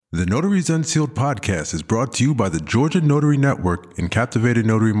The Notaries Unsealed podcast is brought to you by the Georgia Notary Network and Captivated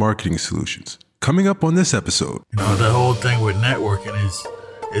Notary Marketing Solutions. Coming up on this episode. You know, the whole thing with networking is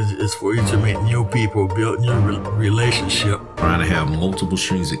for you to meet new people, build new relationship. Trying to have multiple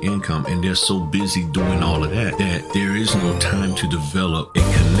streams of income, and they're so busy doing all of that there is no time to develop a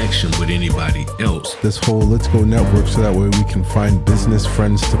connection with anybody else. This whole let's go network so that way we can find business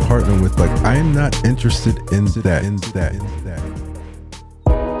friends to partner with. Like, I am not interested in that.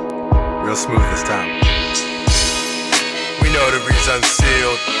 Real smooth this time. We know the reason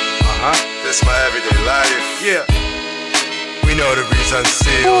unsealed. This my everyday life. Yeah. We know the reason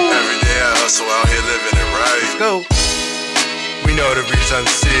unsealed. Every day I hustle out here living it right. Let's go. We know the reason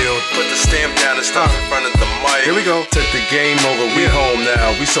unsealed. Put the stamp down and stop in front of the mic. Here we go. Took the game over. We home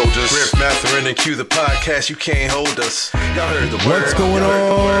now. We soldiers. Griff, Matherin, and Q the podcast. You can't hold us. Y'all heard the word. What's going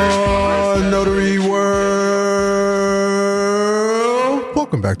on, Notary World?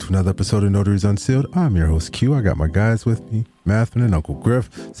 Welcome back to another episode of Notaries Unsealed. I'm your host, Q. I got my guys with me, Matherin and Uncle Griff.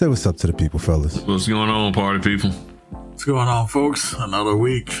 Say what's up to the people, fellas. What's going on, party people? What's going on, folks? Another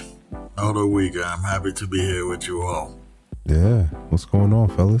week. I'm happy to be here with you all. Yeah, what's going on,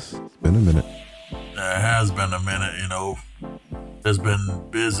 fellas? It's been a minute. It has been a minute, It's been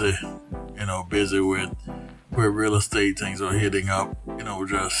busy, busy with real estate. Things are hitting up,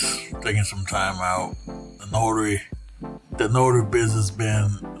 just taking some time out. The notary business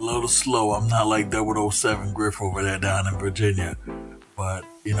been a little slow. I'm not like 007 Griff over there down in Virginia, but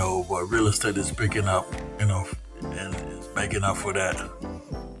real estate is picking up, and it's making up for that.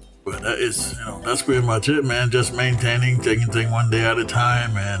 But that is, that's pretty much it, man. Just maintaining, taking things one day at a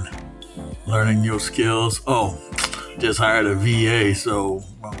time, and learning new skills. Oh, just hired a VA, so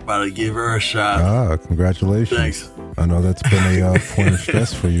I'm about to give her a shot. Congratulations! Thanks. I know that's been a point of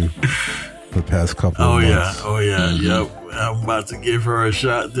stress for you for the past couple of months. Yep. I'm about to give her a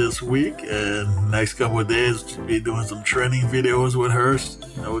shot this week, and next couple of days be doing some training videos with her.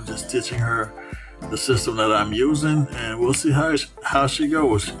 Just teaching her the system that I'm using, and we'll see how she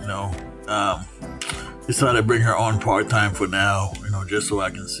goes. Decided to bring her on part-time for now, just so I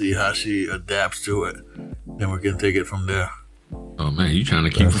can see how she adapts to it. Then we can take it from there. Oh man, you trying to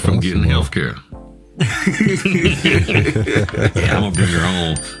keep her from getting health care? Yeah, I'm gonna bring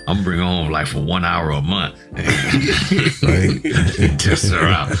her home like for 1 hour a month. Right? Test her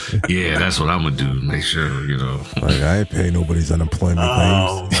out. Yeah, that's what I'm gonna do. Make sure, Like, I ain't pay nobody's unemployment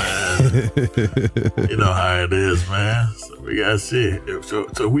claims. Man. You know how it is, man. So we gotta see.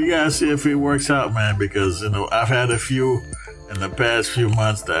 So we gotta see if it works out, man, because I've had a few in the past few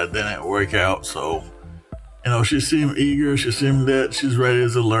months that didn't work out. So she seemed eager. She seemed that she's ready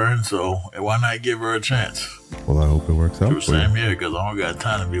to learn. So why not give her a chance? Well, I hope it works out. Same here, because I don't got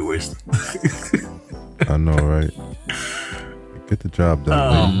time to be wasting. I know, right? Get the job done.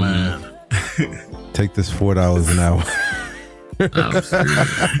 Oh, man. Take this $4 an hour.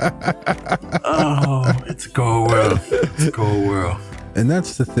 It's a cold world. It's a cold world. And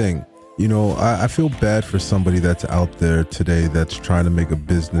that's the thing. I feel bad for somebody that's out there today that's trying to make a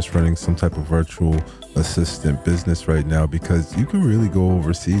business running some type of virtual assistant business right now, because you can really go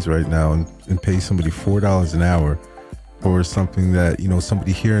overseas right now and pay somebody $4 an hour for something that,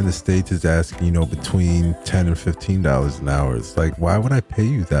 somebody here in the States is asking, between $10 and $15 an hour. It's like, why would I pay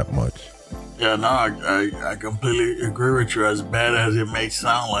you that much? Yeah, no, I completely agree with you, as bad as it may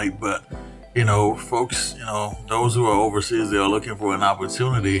sound like, but, folks, those who are overseas, they are looking for an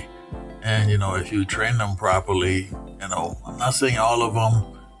opportunity. And, if you train them properly, I'm not saying all of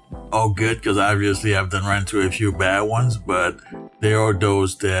them are good, because obviously I've run into a few bad ones, but there are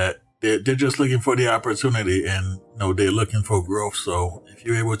those that they're just looking for the opportunity, and, they're looking for growth. So if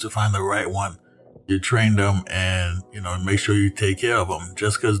you're able to find the right one, you train them and, make sure you take care of them.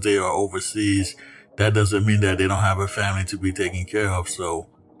 Just because they are overseas, that doesn't mean that they don't have a family to be taken care of. So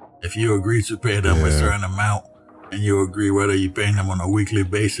if you agree to pay them a certain amount, and you agree whether you're paying them on a weekly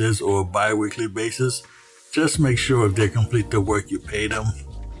basis or a bi-weekly basis, just make sure if they complete the work, you pay them.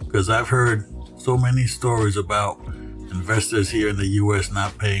 Because I've heard so many stories about investors here in the U.S.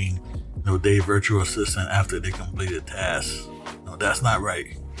 not paying their virtual assistant after they completed tasks. No, that's not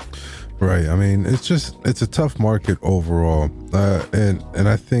right. Right. I mean, it's a tough market overall. And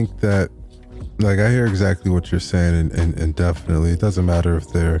I think that, like, I hear exactly what you're saying, and definitely it doesn't matter if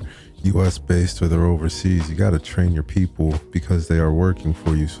they're U.S. based or they're overseas. You got to train your people because they are working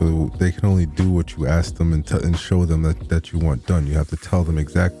for you, so they can only do what you ask them and show them that you want done. You have to tell them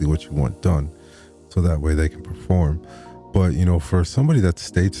exactly what you want done, so that way they can perform. But for somebody that's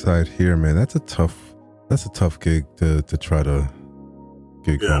stateside here, man, that's a tough gig to try to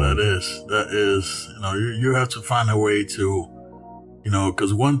get going. That is. You have to find a way to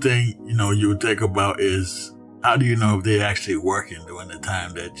Because one thing, you would think about is, how do you know if they're actually working during the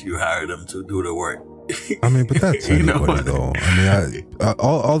time that you hire them to do the work? I mean, but that's anybody though. I mean,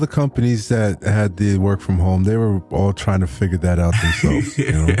 all the companies that had the work from home, they were all trying to figure that out themselves.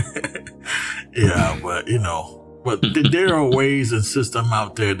 Yeah, but there are ways and systems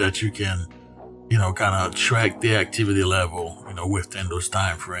out there that you can, kind of track the activity level, within those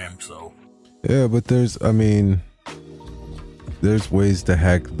time frames. So yeah, but there's ways to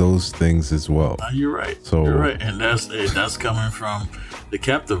hack those things as well. You're right. So you're right, and that's coming from the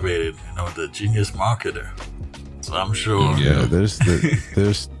captivated, the genius marketer. So I'm sure. Yeah, there's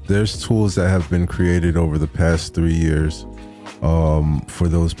tools that have been created over the past 3 years, for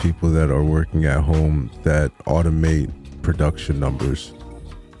those people that are working at home that automate production numbers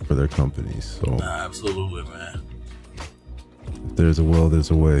for their companies. So absolutely, man. If there's a will,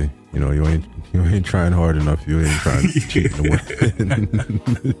 there's a way. You ain't trying hard enough. You ain't trying to cheat and win.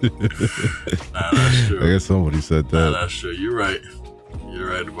 That's true. I guess somebody said that. That's true. You're right. You're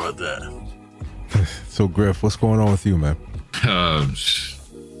right about that. So Griff, what's going on with you, man?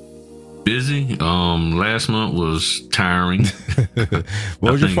 Busy. Last month was tiring.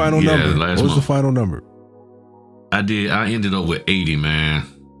 What was your final number? What was the final number? I ended up with 80, man.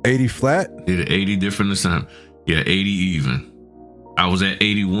 80 flat? Did 80 different assignments. Yeah, 80 even. I was at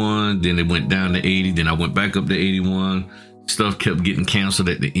 81, then it went down to 80, then I went back up to 81. Stuff kept getting canceled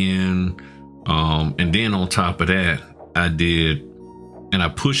at the end. And then on top of that, I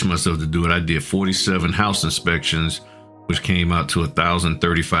pushed myself to do it. I did 47 house inspections, which came out to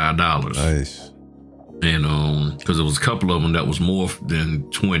 $1,035. Nice. And because there was a couple of them that was more than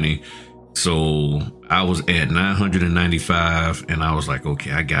 20. So I was at 995, and I was like,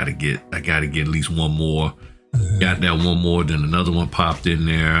 okay, I gotta get at least one more. Got that one more, then another one popped in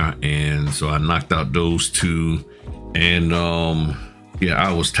there, and so I knocked out those two. And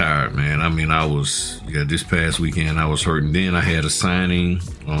I was tired, man. I mean, this past weekend I was hurting. Then I had a signing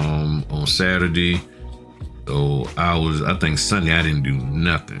on Saturday. So I think Sunday I didn't do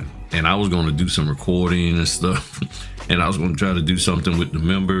nothing. And I was going to do some recording and stuff. And I was going to try to do something with the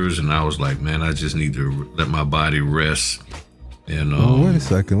members. And I was like, man, I just need to let my body rest. And wait a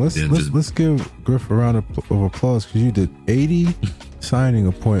second. Let's give Griff a round of applause, because you did 80 signing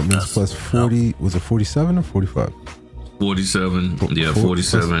appointments plus 40. Was it 47 or 45? 47. Yeah,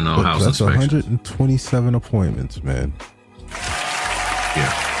 47 house that's inspections. 127 appointments, man.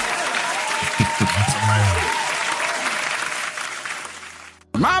 Yeah.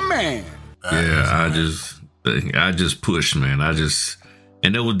 My man. Yeah, I just pushed, man.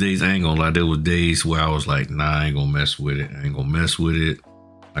 And there were days, I ain't gonna lie, there were days where I was like, nah, I ain't gonna mess with it. I'm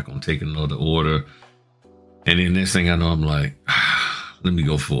not gonna take another order. And then next thing I know, I'm like, let me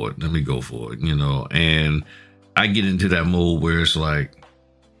go for it. And I get into that mode where it's like,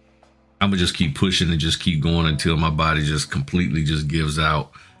 I'm gonna just keep pushing and just keep going until my body just completely just gives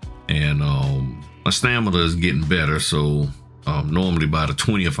out. And my stamina is getting better. So normally by the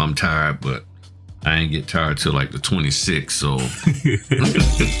 20th, I'm tired, but I ain't get tired till like the 26th. So that's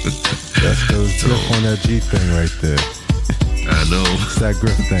the Griff on that G thing right there. I know. It's that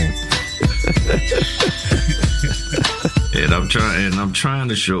Griff thing. And I'm trying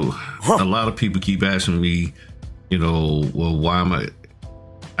to show. A lot of people keep asking me, well, why am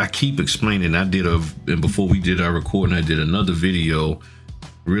I keep explaining. And before we did our recording, I did another video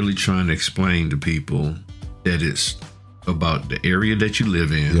really trying to explain to people that it's about the area that you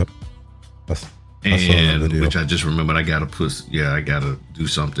live in. Yep. And which I just remembered I gotta do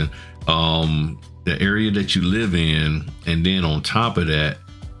something. The area that you live in, and then on top of that,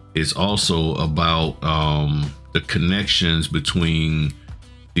 it's also about the connections between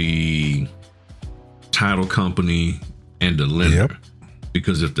the title company and the lender. Yep.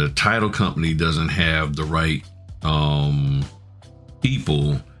 Because if the title company doesn't have the right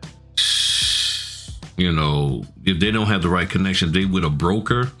people, if they don't have the right connection, they with a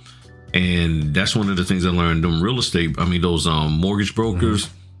broker. And that's one of the things I learned. Them real estate, those mortgage brokers,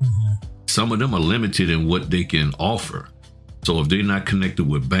 some of them are limited in what they can offer. So if they're not connected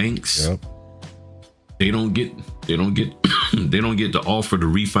with banks, yep, they don't get to offer the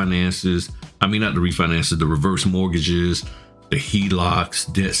refinances. Not the refinances, the reverse mortgages, the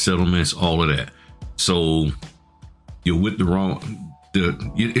HELOCs, debt settlements, all of that. So you're with the wrong.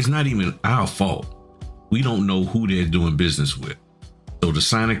 It's not even our fault. We don't know who they're doing business with. So the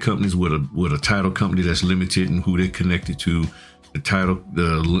signing companies with a title company that's limited and who they're connected to,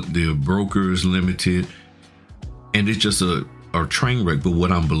 the broker is limited, and it's just a train wreck. But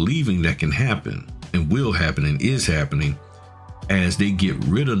what I'm believing that can happen and will happen and is happening as they get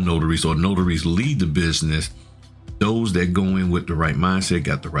rid of notaries or notaries leave the business, those that go in with the right mindset,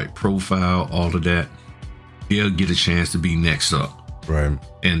 got the right profile, all of that, they'll get a chance to be next up. Right.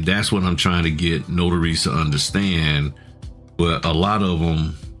 And that's what I'm trying to get notaries to understand. But a lot of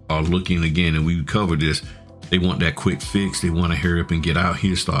them are looking again, and we covered this. They want that quick fix. They want to hurry up and get out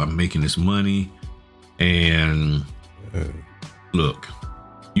here, start making this money. And look,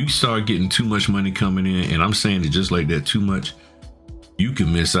 you start getting too much money coming in, and I'm saying it just like that, too much, you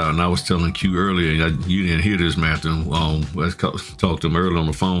can miss out. And I was telling Q earlier, you didn't hear this, Matthew. Let's talk to him earlier on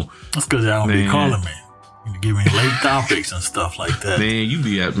the phone. That's because y'all don't be calling me. You give me late topics and stuff like that. Man, you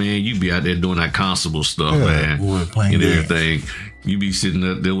be out there doing that constable stuff, man. We're playing and games. everything. You be sitting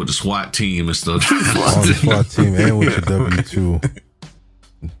up there with the SWAT team and stuff. On the SWAT team and with the W2.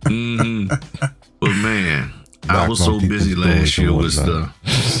 Mm-hmm. But man, I was so busy last year with stuff.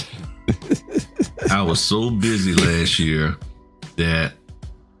 I was so busy last year that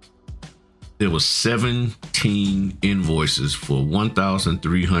there was 17 invoices for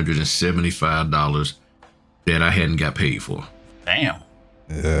 $1,375 that I hadn't got paid for. Damn.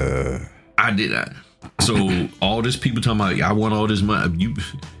 I did that. So all this people talking about, I want all this money.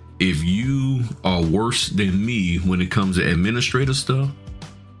 If you are worse than me when it comes to administrative stuff,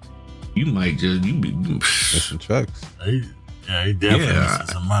 you might just some checks. He definitely missing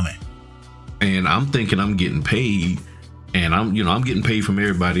some money. And I'm thinking I'm getting paid, and I'm getting paid from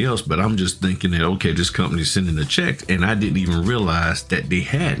everybody else, but I'm just thinking that, okay, this company's sending a check, and I didn't even realize that they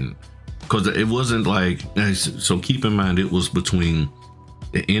hadn't, because it wasn't like, so keep in mind, it was between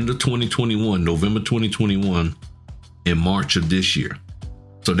the end of 2021, November 2021, and March of this year.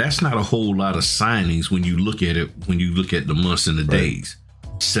 So that's not a whole lot of signings when you look at it, when you look at the months and the days.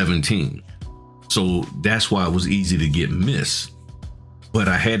 17. So that's why it was easy to get missed. But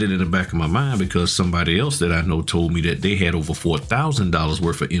I had it in the back of my mind because somebody else that I know told me that they had over $4,000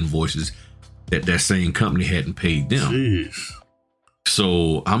 worth of invoices that same company hadn't paid them. Jeez.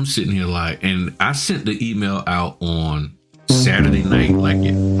 So I'm sitting here like, and I sent the email out on Saturday night,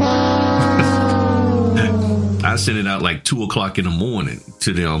 I sent it out like 2:00 in the morning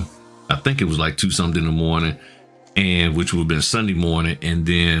to them. I think it was like 2 something in the morning, and which would have been Sunday morning. And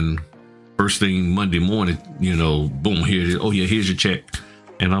then first thing Monday morning, boom, here it is. Oh yeah, here's your check.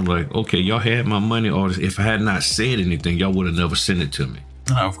 And I'm like, okay, y'all had my money, or if I had not said anything, y'all would have never sent it to me.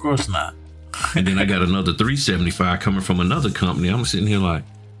 No, of course not. And then I got another $375 coming from another company. I'm sitting here like,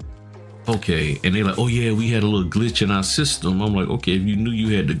 okay. And they're like, oh yeah, we had a little glitch in our system. I'm like, okay, if you knew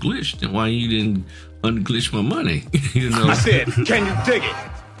you had the glitch, then why you didn't unglitch my money? I said, can you dig it?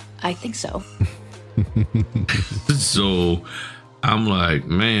 I think so. So I'm like,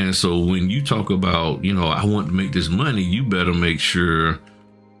 man, so when you talk about, I want to make this money, you better make sure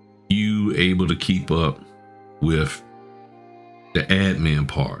you able to keep up with the admin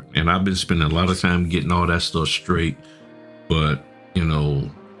part. And I've been spending a lot of time getting all that stuff straight, but you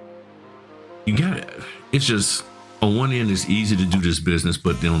got it. It's just, on one end it's easy to do this business,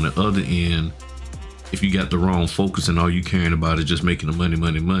 but then on the other end, if you got the wrong focus and all you caring about is just making the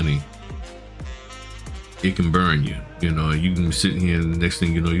money, it can burn you. You can be sitting here and the next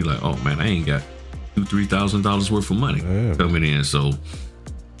thing you know, you're like, oh man, I ain't got $2,000-$3,000 worth of money coming in. So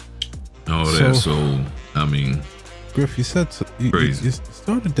all that. So I mean, Griff, you said you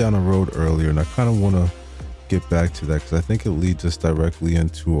started down a road earlier, and I kind of want to get back to that because I think it leads us directly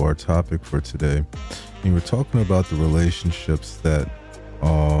into our topic for today. You were talking about the relationships that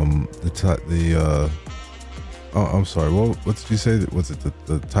I'm sorry, what did you say? Was it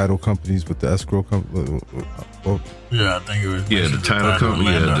the title companies with the escrow company? Yeah, I think it was. Yeah, the title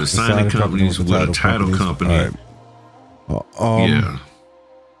company, the signing companies with the title company. All right. Yeah.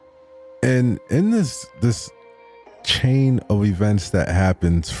 And in this chain of events that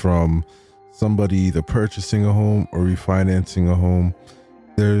happens from somebody either purchasing a home or refinancing a home,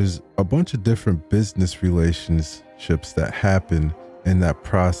 there's a bunch of different business relationships that happen in that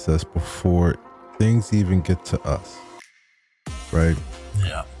process before things even get to us, right?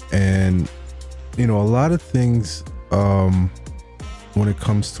 Yeah. And a lot of things when it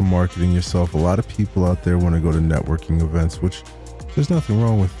comes to marketing yourself, a lot of people out there want to go to networking events, which there's nothing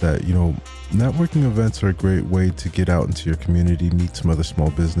wrong with that. Networking events are a great way to get out into your community, meet some other small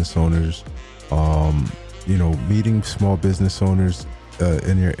business owners. Meeting small business owners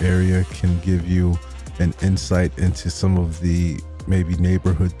in your area can give you an insight into some of the maybe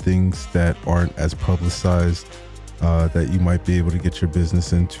neighborhood things that aren't as publicized, that you might be able to get your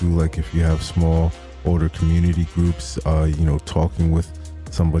business into. Like if you have small older community groups, talking with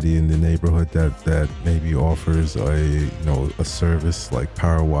somebody in the neighborhood that maybe offers a service like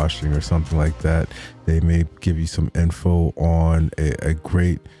power washing or something like that. They may give you some info on a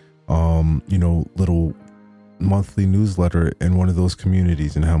great little monthly newsletter in one of those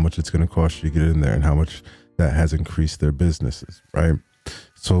communities and how much it's going to cost you to get in there and how much that has increased their businesses, right?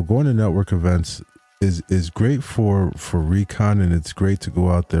 So going to network events is great for recon, and it's great to go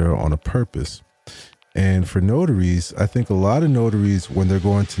out there on a purpose. And for notaries, I think a lot of notaries, when they're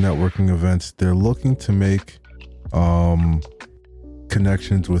going to networking events, they're looking to make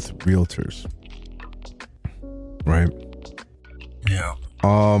connections with realtors, right? Yeah.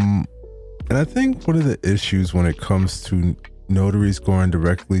 And I think one of the issues when it comes to notaries going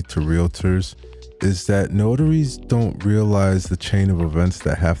directly to realtors is that notaries don't realize the chain of events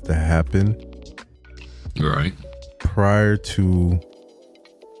that have to happen Right. prior to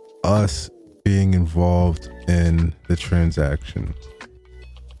us being involved in the transaction.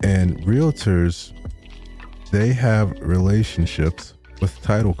 And realtors, they have relationships with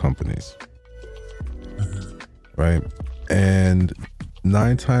title companies, right? And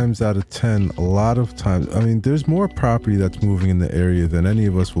 9 times out of 10, a lot of times, I mean, there's more property that's moving in the area than any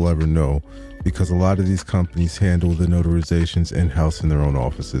of us will ever know, because a lot of these companies handle the notarizations in-house in their own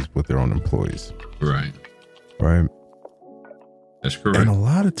offices with their own employees. Right. Right. That's correct. And a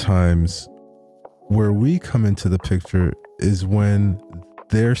lot of times where we come into the picture is when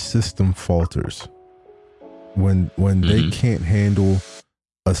their system falters, when they can't handle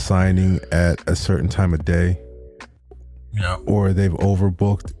a signing at a certain time of day. Yeah. Or they've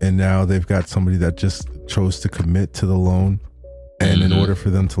overbooked and now they've got somebody that just chose to commit to the loan. And in order for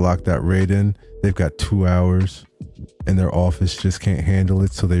them to lock that rate in, they've got 2 hours and their office just can't handle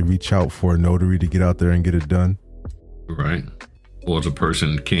it. So they reach out for a notary to get out there and get it done. Right. Or the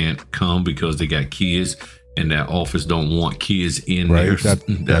person can't come because they got kids and that office don't want kids in there.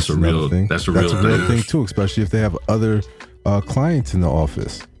 That's a real thing. That's a real thing too, especially if they have other clients in the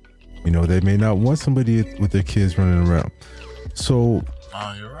office. You know, they may not want somebody with their kids running around. So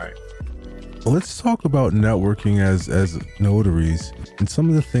you're right. Let's talk about networking as notaries and some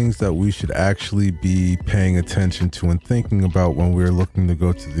of the things that we should actually be paying attention to and thinking about when we're looking to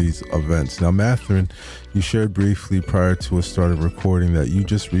go to these events. Now, Mathurin, you shared briefly prior to us started recording that you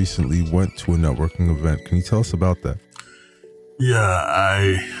just recently went to a networking event. Can you tell us about that? Yeah,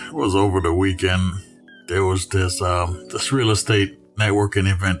 I was over the weekend. There was this real estate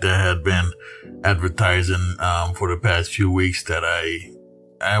networking event that had been advertising for the past few weeks that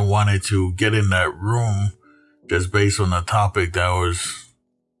I wanted to get in that room just based on the topic that was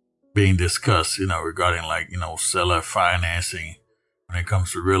being discussed, regarding seller financing when it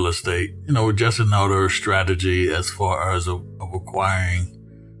comes to real estate, just another strategy as far as of acquiring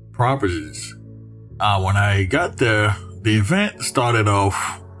properties. When I got there, the event started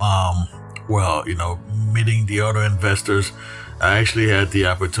off, meeting the other investors. I actually had the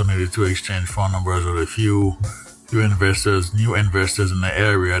opportunity to exchange phone numbers with a few new investors in the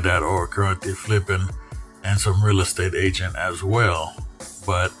area that are currently flipping, and some real estate agent as well.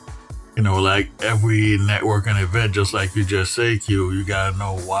 But, like every networking event, just like you just say, Q, you gotta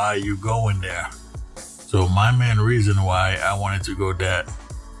know why you going there. So my main reason why I wanted to go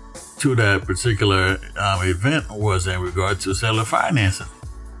to that particular event was in regard to seller financing.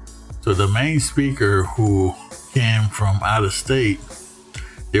 So the main speaker, who came from out of state,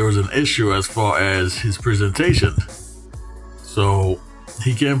 there was an issue as far as his presentation. So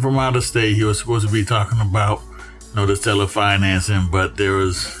he came from out of state. He was supposed to be talking about, the seller financing, but there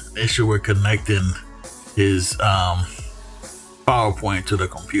was an issue with connecting his PowerPoint to the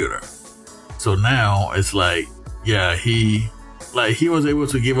computer. So now it's like, yeah, he was able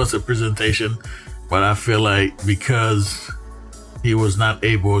to give us a presentation, but I feel like because he was not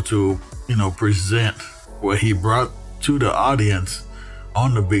able to, present what he brought to the audience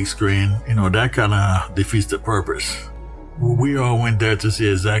on the big screen, that kind of defeats the purpose. We all went there to see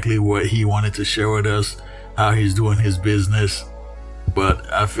exactly what he wanted to share with us, how he's doing his business. But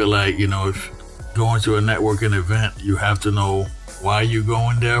I feel like, if going to a networking event, you have to know why you're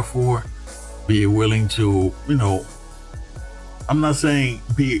going there for. Be willing to, I'm not saying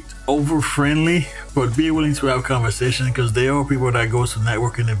be over friendly, but be willing to have conversation, because there are people that go to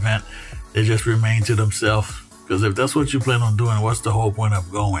networking event, they just remain to themselves. Because if that's what you plan on doing, what's the whole point of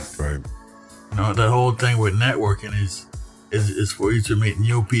going? Right. The whole thing with networking is for you to meet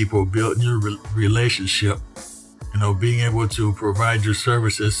new people, build new relationship, being able to provide your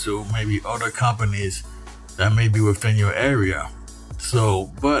services to maybe other companies that may be within your area.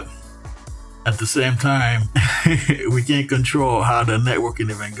 So, but at the same time, we can't control how the networking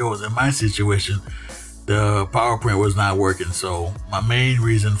event goes. In my situation, the PowerPoint was not working. So my main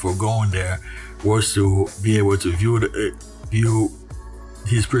reason for going there was to be able to view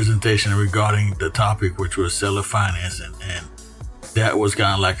his presentation regarding the topic, which was seller financing. And that was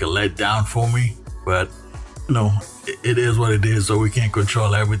kind of like a letdown for me. But it is what it is. So we can't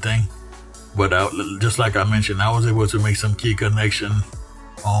control everything. But just like I mentioned, I was able to make some key connection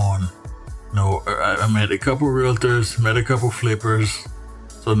on, I met a couple realtors, met a couple flippers.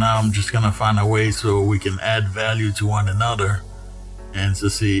 So now I'm just going to find a way so we can add value to one another and to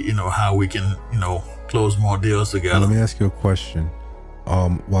see, how we can, close more deals together. Let me ask you a question.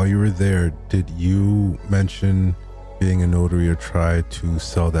 While you were there, did you mention being a notary or try to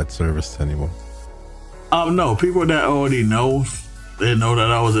sell that service to anyone? No, people that already know, they know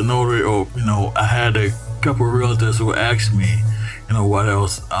that I was a notary, or, I had a couple of realtors who asked me, what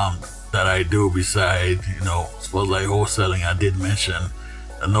else that I do besides, suppose like wholesaling. I did mention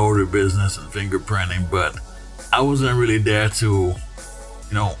the notary business and fingerprinting, but I wasn't really there to,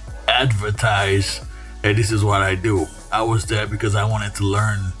 advertise, hey, this is what I do. I was there because I wanted to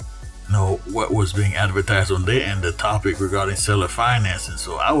learn, what was being advertised on their end, the topic regarding seller financing.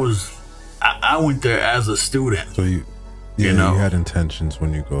 So I went there as a student. So you had intentions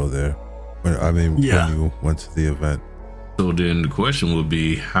when you go there. When you went to the event. So then the question would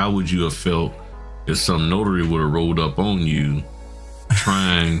be, how would you have felt if some notary would have rolled up on you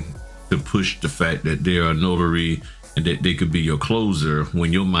trying to push the fact that they're a notary and that they could be your closer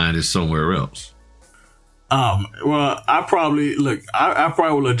when your mind is somewhere else? Well, I probably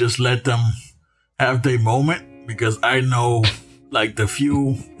would have just let them have their moment, because I know, like, the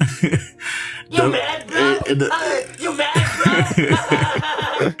few. You mad, bro? You mad,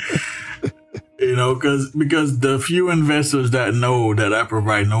 bro? because the few investors that know that I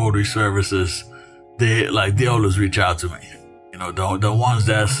provide notary services, they always reach out to me. The ones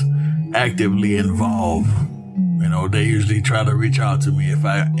that's actively involved, they usually try to reach out to me if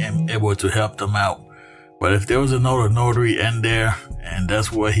I am able to help them out. But if there was another notary in there and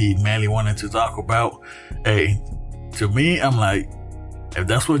that's what he mainly wanted to talk about, hey, to me, I'm like, if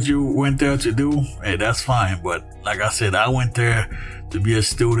that's what you went there to do, hey, that's fine. But like I said, I went there to be a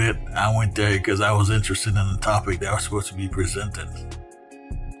student. I went there because I was interested in the topic that was supposed to be presented.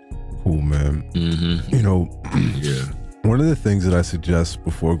 Cool, man. Mm-hmm. Yeah. One of the things that I suggest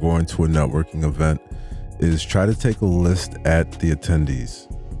before going to a networking event is try to take a list at the attendees.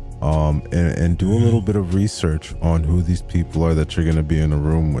 And do a little bit of research on who these people are that you're going to be in a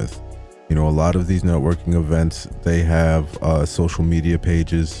room with. A lot of these networking events, they have social media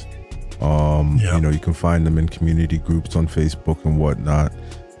pages. You can find them in community groups on Facebook and whatnot.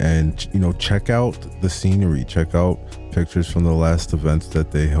 And, check out the scenery, check out pictures from the last events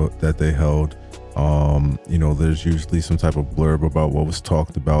that they held. There's usually some type of blurb about what was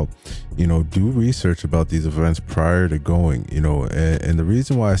talked about. Do research about these events prior to going, and the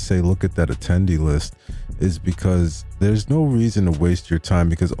reason why I say look at that attendee list is because there's no reason to waste your time,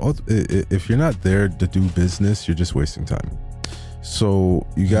 because if you're not there to do business, you're just wasting time. So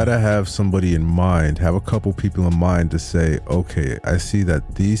you got to have somebody in mind, have a couple people in mind to say, okay, I see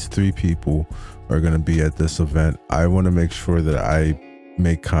that these 3 people are going to be at this event. I want to make sure that I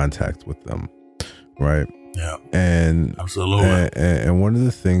make contact with them. Right. Yeah. And absolutely. And one of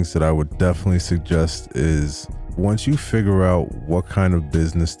the things that I would definitely suggest is, once you figure out what kind of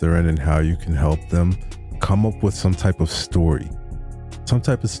business they're in and how you can help them, come up with some type of story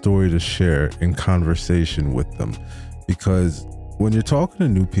to share in conversation with them. Because when you're talking to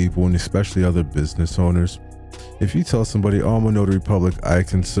new people, and especially other business owners, if you tell somebody, oh, I'm a notary public,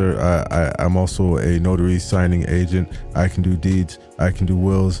 I'm also a notary signing agent, I can do deeds, I can do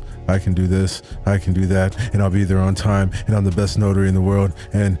wills, I can do this, I can do that, and I'll be there on time, and I'm the best notary in the world,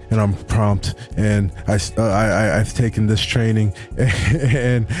 and I'm prompt, and I've taken this training,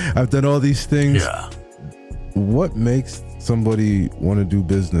 and I've done all these things. Yeah. What makes somebody want to do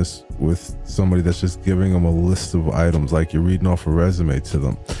business with somebody that's just giving them a list of items, like you're reading off a resume to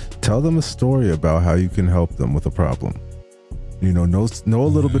them? Tell them a story about how you can help them with a problem. Know a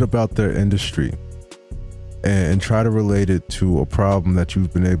little bit about their industry, and try to relate it to a problem that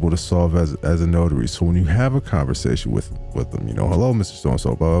you've been able to solve as a notary. So when you have a conversation with them, hello, Mr.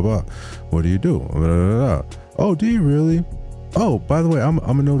 So-and-so, blah, blah, blah. What do you do? Blah, blah, blah. Oh, do you really? Oh, by the way, I'm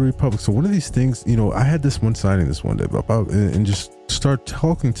a notary public. So one of these things, I had this one signing this one day about, and just start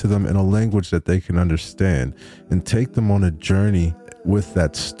talking to them in a language that they can understand, and take them on a journey with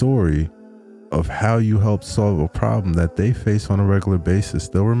that story of how you help solve a problem that they face on a regular basis.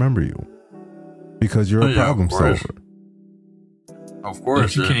 They'll remember you because you're a problem solver. Of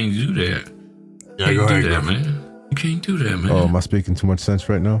course. But you can't do that. Yeah, go ahead, man. You can't do that, man. Oh, am I speaking too much sense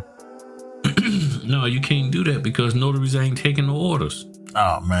right now? No, you can't do that because notaries ain't taking no orders.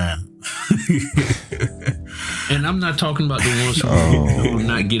 Oh, man. And I'm not talking about the ones who are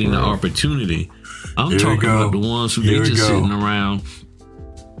not getting the opportunity. I'm talking about the ones who they just sitting around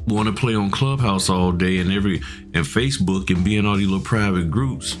want to play on Clubhouse all day and Facebook and be in all these little private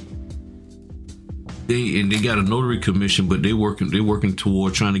groups. They got a notary commission, but they're working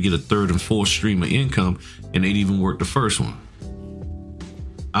toward trying to get a third and fourth stream of income, and they didn't even work the first one.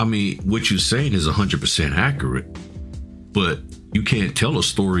 I mean, what you're saying is 100% accurate, but you can't tell a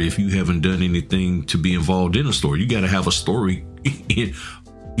story if you haven't done anything to be involved in a story. You got to have a story. You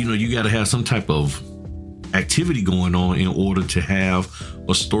got to have some type of activity going on in order to have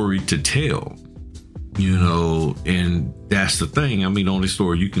a story to tell. And that's the thing. I mean, the only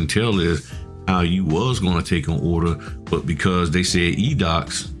story you can tell is how you was going to take an order, but because they said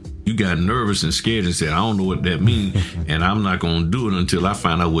eDocs, you got nervous and scared and said, I don't know what that means, and I'm not going to do it until I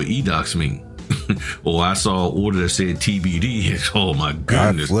find out what eDocs mean. Or I saw an order that said TBD. Oh my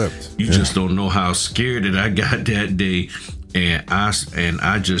goodness. I flipped. You just don't know how scared that I got that day. And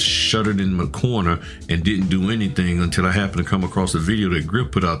I just shuttered in my corner and didn't do anything until I happened to come across a video that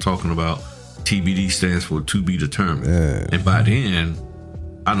Griff put out talking about TBD stands for to be determined. Yeah. And by then,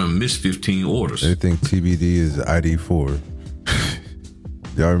 I done missed 15 orders. They think TBD is ID4.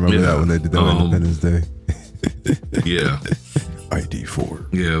 Y'all remember that when they did that on Independence Day? Yeah.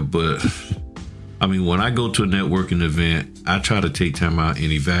 ID4. Yeah, but I mean, when I go to a networking event, I try to take time out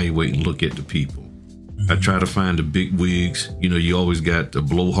and evaluate and look at the people. I try to find the big wigs. You always got the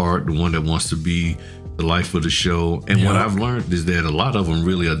blowhard, the one that wants to be the life of the show. And what I've learned is that a lot of them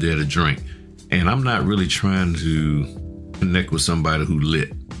really are there to drink. And I'm not really trying to connect with somebody who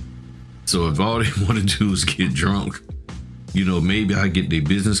lit. So if all they want to do is get drunk, maybe I get their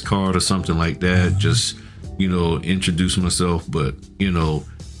business card or something like that. Just, introduce myself. But,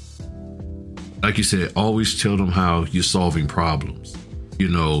 like you said, always tell them how you're solving problems.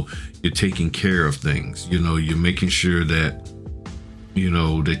 You're taking care of things. You're making sure that,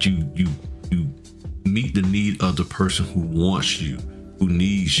 that you meet the need of the person who wants you, who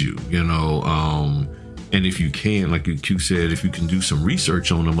needs you, and if you can, like Q said, if you can do some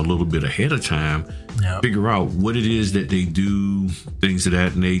research on them a little bit ahead of time, figure out what it is that they do, things of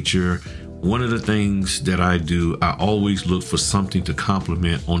that nature. One of the things that I do, I always look for something to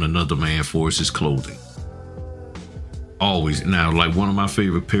compliment on another man for is his clothing. Always. Now, like one of my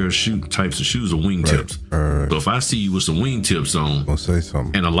favorite types of shoes are wingtips. Right. So if I see you with some wingtips on, gonna say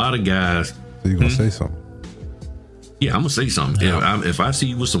something. And a lot of guys, so you gonna say something? Yeah, I'm gonna say something. Yeah. If I see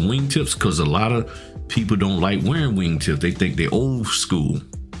you with some wingtips, because a lot of people don't like wearing wingtips. They think they're old school.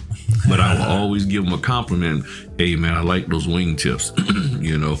 But I will always give them a compliment. Hey man, I like those wingtips.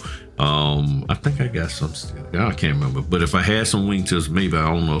 I think I got some still. I can't remember. But if I had some wingtips, maybe,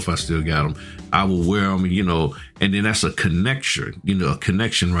 I don't know if I still got them, I will wear them, and then that's a connection, a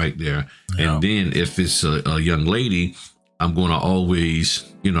connection right there. Yeah. And then if it's a young lady, I'm going to always,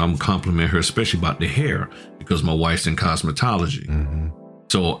 I'm compliment her, especially about the hair, because my wife's in cosmetology. Mm-hmm.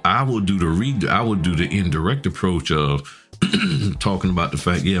 So I will do the indirect approach of talking about the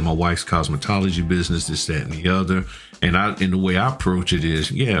fact, my wife's cosmetology business, this, that, and the other. And the way I approach it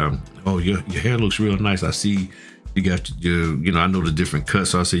is, your hair looks real nice. I see you got your, I know the different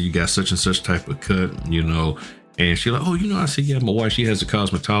cuts. So I say you got such and such type of cut, And she's like, I said, my wife, she has a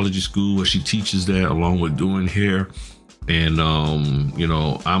cosmetology school where she teaches that along with doing hair. And,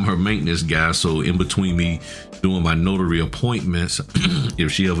 I'm her maintenance guy. So in between me doing my notary appointments,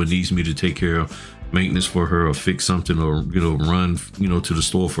 if she ever needs me to take care of maintenance for her or fix something or, run, to the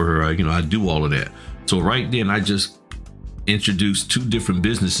store for her, I do all of that. So right then I just introduced 2 different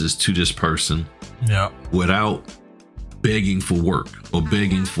businesses to this person without begging for work or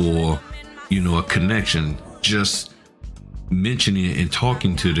begging for, a connection, just mentioning it and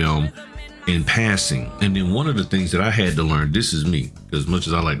talking to them in passing. And then one of the things that I had to learn, this is me, because as much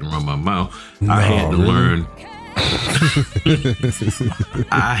as I like to run my mouth, I had to learn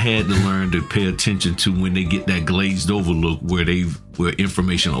to pay attention to when they get that glazed over look where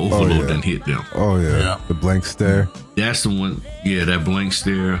information overload done hit them. The blank stare. That's the one. That blank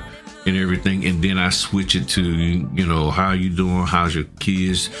stare and everything. And then I switch it to, how you doing? How's your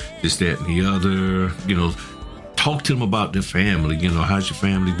kids? This, that, and the other, talk to them about their family. How's your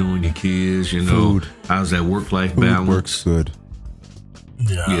family doing? Your kids, Food. How's that work-life balance? Works good.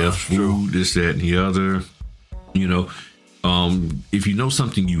 Food, true. This, that, and the other. If you know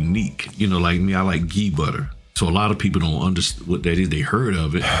something unique, like me, I like ghee butter. So a lot of people don't understand what that is. They heard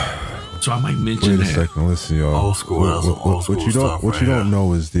of it. So I might mention that. Wait a second, listen, y'all. Old school. What you don't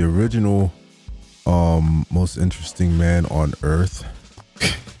know is the original, most interesting man on earth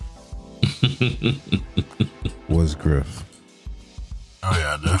was Griff. Oh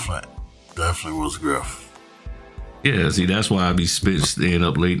yeah, definitely was Griff. Yeah, see, that's why I be staying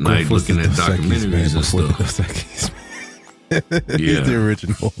up late night looking at documentaries and stuff. He's the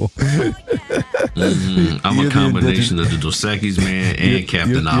original. I'm a combination of the Dos Equis man and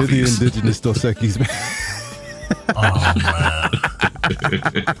Captain Obvious. You're the indigenous Dos Equis man. Oh man.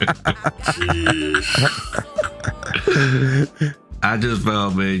 Jeez. I just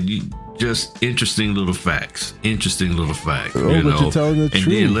found, man, just interesting little facts. Interesting little facts. Oh, you but know? you're telling the truth.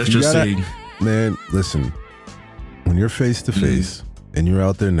 Then let's just say, man, listen, when you're face to face and you're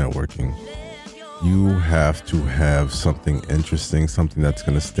out there networking, you have to have something interesting, something that's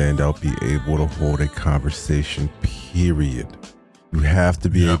going to stand out, be able to hold a conversation, period. You have to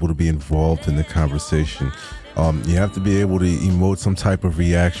be able to be involved in the conversation. You have to be able to emote some type of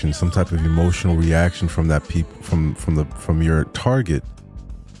reaction, some type of emotional reaction from that people, from your target,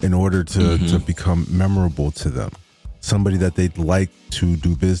 in order to become memorable to them. Somebody that they'd like to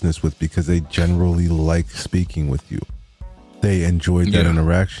do business with because they generally like speaking with you. They enjoyed that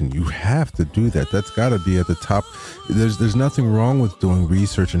interaction. You have to do that. That's got to be at the top. There's nothing wrong with doing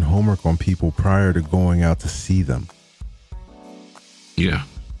research and homework on people prior to going out to see them. Yeah.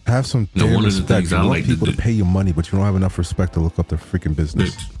 Have some one respect. of the things you I want like people to pay you money, but you don't have enough respect to look up their freaking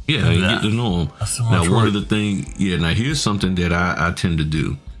business. Yeah, you get to know them. Now, one of the things, now here's something that I tend to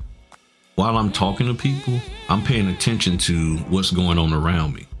do. While I'm talking to people, I'm paying attention to what's going on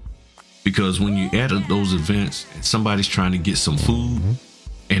around me. Because when you're at those events and somebody's trying to get some food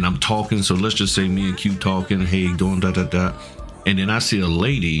and I'm talking, so let's just say me and Q talking, hey, doing da-da-da, and then I see a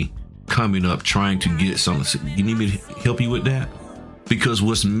lady coming up trying to get something. You need me to help you with that? Because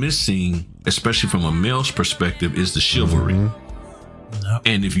what's missing, especially from a male's perspective, is the chivalry.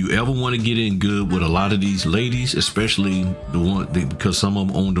 And if you ever want to get in good with a lot of these ladies, especially because some of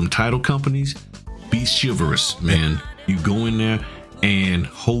them own them title companies, be chivalrous, man. You go in there and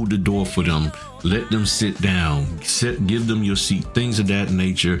hold the door for them. Let them sit down. Give them your seat. Things of that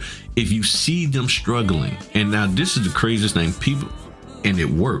nature. If you see them struggling, and now this is the craziest thing, people, and it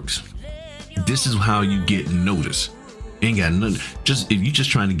works. This is how you get noticed. Ain't got nothing. Just if you're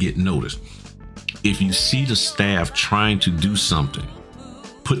just trying to get noticed. If you see the staff trying to do something,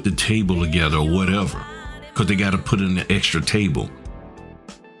 put the table together or whatever, because they got to put in the extra table,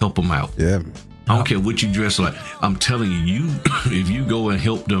 help them out. Yeah. I don't care what you dress like. I'm telling you, if you go and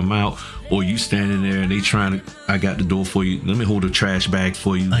help them out, or you standing there and they trying to, I got the door for you. Let me hold a trash bag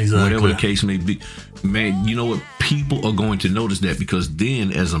for you. Exactly. Whatever the case may be, man. You know what? People are going to notice that, because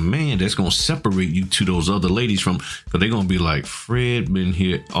then, as a man, that's going to separate you to those other ladies from. Because they're going to be like, Fred been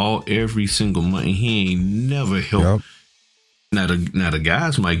here every single month. And he ain't never helped. Now the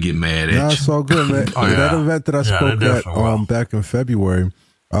guys might get mad at you. It's all good, man. That event that I spoke at back in February,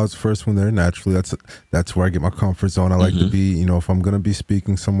 I was the first one there. Naturally, that's where I get my comfort zone. I like to be, if I'm gonna be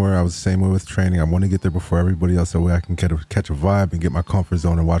speaking somewhere, I was the same way with training. I want to get there before everybody else, that way I can catch a vibe and get my comfort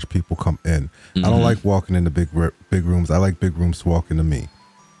zone and watch people come in. I don't like walking into big rooms. I like big rooms to walk into me.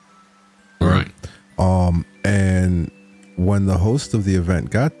 Right. And when the host of the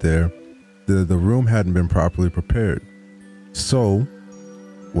event got there, the room hadn't been properly prepared. So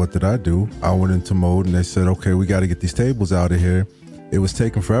what did I do? I went into mode, and they said, okay, we got to get these tables out of here. It was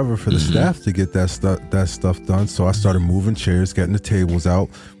taking forever for the staff to get that stuff done. So I started moving chairs, getting the tables out.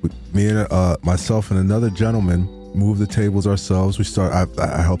 With me and myself and another gentleman moved the tables ourselves.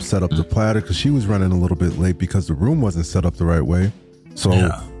 I helped set up the platter because she was running a little bit late because the room wasn't set up the right way. So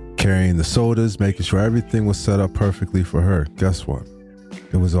carrying the sodas, making sure everything was set up perfectly for her. Guess what?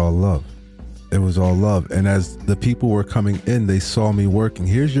 It was all love. It was all love. And as the people were coming in, they saw me working.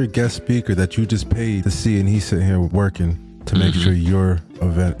 Here's your guest speaker that you just paid to see, and he's sitting here working to make sure your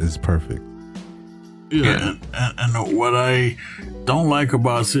event is perfect. Yeah. And what I don't like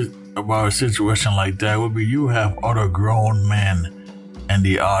about a situation like that would be you have other grown men in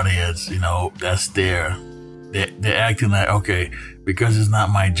the audience, that's there. They're acting like, okay, because it's not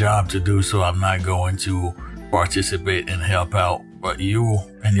my job to do so, I'm not going to participate and help out. But you,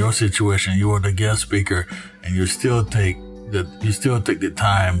 in your situation, you are the guest speaker, and you still take the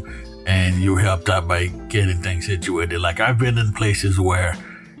time and you helped out by getting things situated. Like, I've been in places where,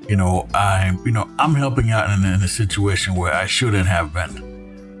 I'm helping out in a situation where I shouldn't have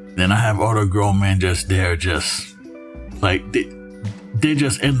been. Then I have other grown men just there, just like they're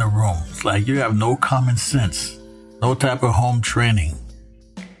just in the room. It's like you have no common sense, no type of home training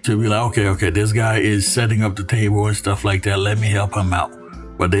to be like, okay, this guy is setting up the table and stuff like that. Let me help him out.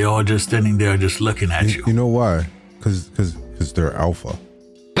 But they all just standing there, just looking at you. You know why? Because they're alpha.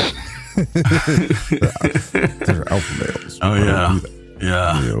 They're alpha males. Oh yeah.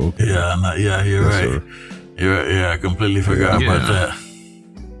 You're right. Sir. You're right. Yeah, I completely forgot about that.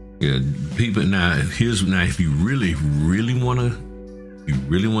 Yeah, people. Now, if you really want to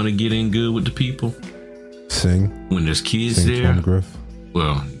get in good with the people, Sing. When there's kids Sing there. Tom Griff.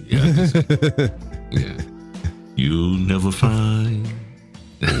 Well, yeah. Yeah. You'll never find.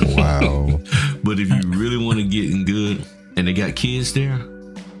 Wow. But if you really want to get in good and they got kids there,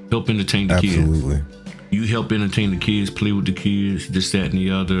 help entertain the kids. Absolutely. You help entertain the kids, play with the kids, this, that, and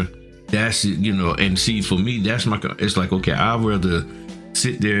the other. That's it, you know. And see, for me, that's it's like, okay, I'd rather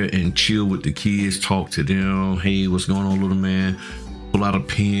sit there and chill with the kids, talk to them. Hey, what's going on, little man? Pull out a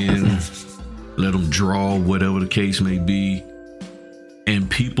pen, let them draw, whatever the case may be. And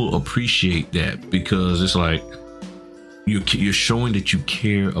people appreciate that because it's like you're showing that you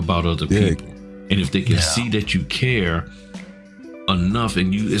care about other people. And if they can see that you care enough,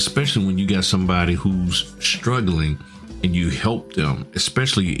 and you, especially when you got somebody who's struggling and you help them,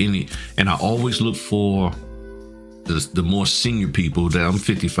 especially and I always look for the more senior people. That I'm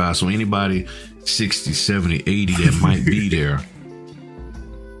 55, so anybody 60, 70, 80 that might be there,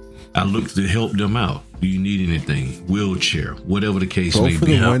 I look to help them out. Do you need anything? Wheelchair, whatever the case may be. Go for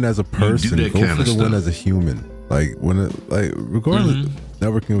the win as a person. Go for the win as a human. Like regardless,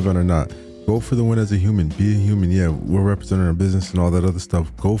 networking event or not, go for the win as a human. Be a human. Yeah, we're representing our business and all that other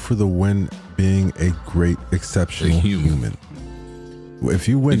stuff. Go for the win, being a great, exceptional human. If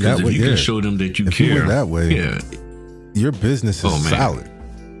you win that way, you can show them that you care. You win that way, your business is solid.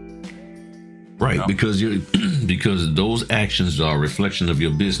 Right, because because those actions are a reflection of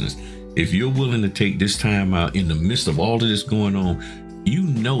your business. If you're willing to take this time out in the midst of all of this going on, you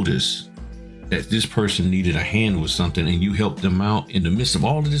notice that this person needed a hand with something and you helped them out in the midst of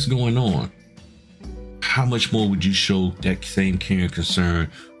all of this going on. How much more would you show that same care and concern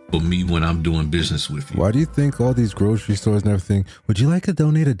for me when I'm doing business with you? Why do you think all these grocery stores and everything, would you like to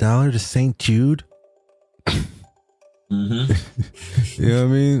donate $1 to St. Jude? Mm-hmm. You know what I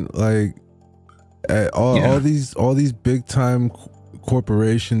mean? Like all these big time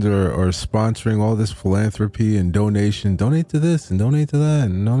corporations are sponsoring all this philanthropy and donation. Donate to this and donate to that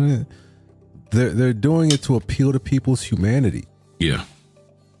and donate. They're doing it to appeal to people's humanity. Yeah,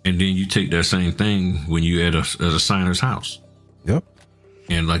 and then you take that same thing when you at a signer's house. Yep.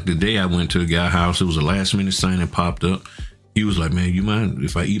 And like the day I went to a guy's house, it was a last minute signing popped up. He was like, "Man, you mind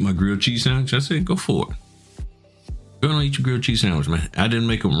if I eat my grilled cheese sandwich?" I said, "Go for it. Go on, eat your grilled cheese sandwich, man." I didn't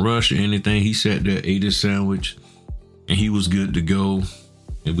make him rush or anything. He sat there, ate his sandwich, and he was good to go.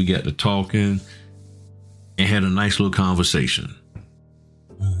 And we got to talking and had a nice little conversation.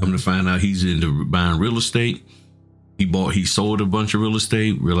 Come to find out he's into buying real estate. He sold a bunch of real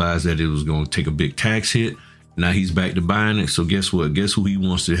estate, realized that it was going to take a big tax hit. Now he's back to buying it. So guess what? Guess who he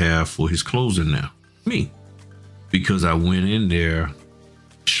wants to have for his closing now? Me. Because I went in there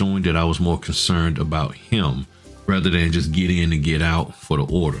showing that I was more concerned about him rather than just get in and get out for the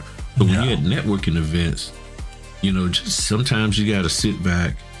order. So when you're at networking events, you know, just sometimes you got to sit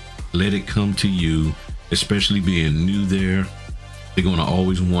back, let it come to you, especially being new there. They're going to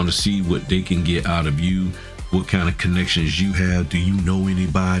always want to see what they can get out of you, what kind of connections you have. Do you know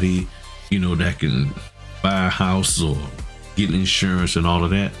anybody, you know, that can buy a house or get insurance and all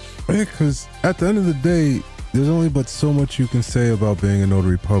of that? Yeah, because at the end of the day, there's only but so much you can say about being a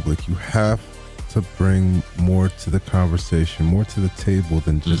notary public. You have to bring more to the conversation, more to the table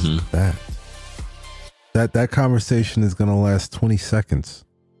than just that. That conversation is going to last 20 seconds.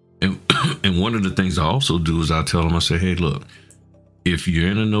 And one of the things I also do is I tell them, I say, hey, look, if you're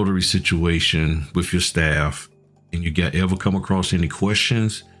in a notary situation with your staff and you ever come across any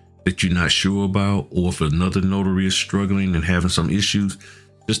questions that you're not sure about, or if another notary is struggling and having some issues,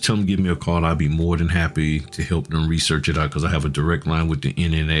 just tell them, give me a call. I'll be more than happy to help them research it out because I have a direct line with the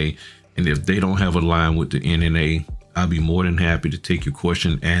NNA. And if they don't have a line with the NNA, I'll be more than happy to take your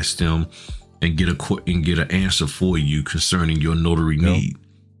question, ask them, and get an answer for you concerning your notary need.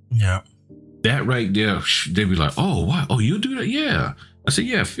 Yeah. That right there, they'd be like, oh, wow. Oh, you'll do that? Yeah. I said,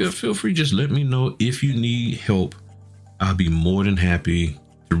 yeah, feel free. Just let me know if you need help. I'll be more than happy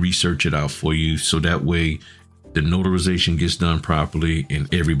to research it out for you. So that way the notarization gets done properly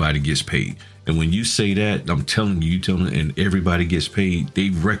and everybody gets paid. And when you say that, I'm telling you, tell them, and everybody gets paid, they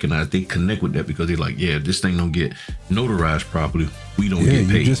recognize, they connect with that because they're like, yeah, this thing don't get notarized properly, we don't get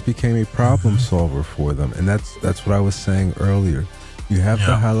paid. You just became a problem solver for them. And that's what I was saying earlier. You have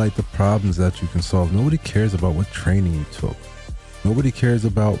to highlight the problems that you can solve. Nobody cares about what training you took. Nobody cares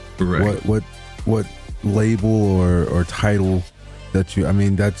about what label or title that you. I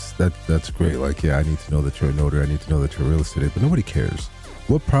mean, that's great. Like, yeah, I need to know that you're a notary. I need to know that you're a real estate agent. But nobody cares.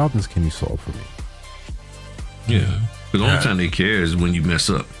 What problems can you solve for me? Yeah, the only time they care is when you mess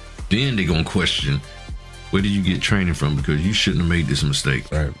up. Then they're gonna question, where did you get training from? Because you shouldn't have made this mistake.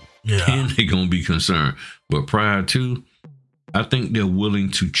 Right. Yeah. Then they're gonna be concerned. But prior to, I think they're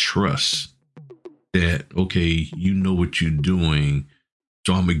willing to trust that, okay, you know what you're doing,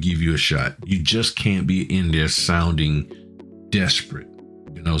 so I'm gonna give you a shot. You just can't be in there sounding desperate,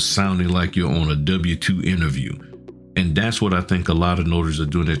 sounding like you're on a W-2 interview. And that's what I think a lot of notaries are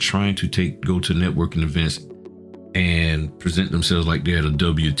doing. They're trying to go to networking events and present themselves like they're at a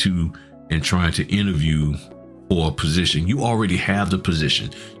W-2 and trying to interview for a position. You already have the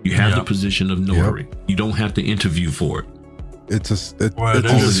position. You have the position of notary. You don't have to interview for it. It's assumed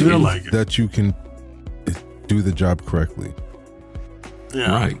that you can do the job correctly.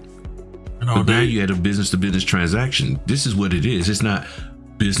 Yeah. Right. But now you had a business-to-business transaction. This is what it is. It's not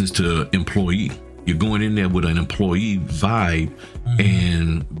business to employee. You're going in there with an employee vibe,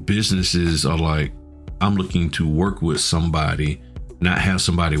 and businesses are like, I'm looking to work with somebody, not have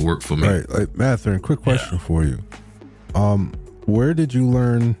somebody work for me. Right. Like, Matherin, quick question for you. Where did you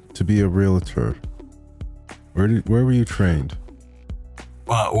learn to be a realtor? Where were you trained?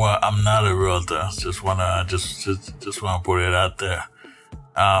 Well, I'm not a realtor. Just wanna put it out there.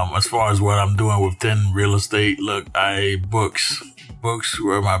 As far as what I'm doing within real estate, look, books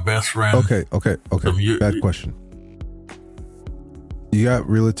were my best friend. Okay. Bad question. You got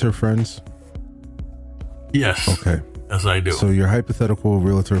realtor friends? Yes. Okay. Yes, I do. So your hypothetical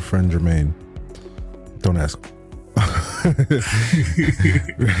realtor friend Jermaine, don't ask.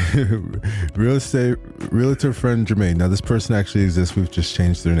 realtor friend Jermaine. Now this person actually exists. We've just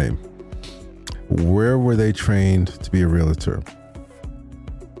changed their name. Where were they trained to be a realtor?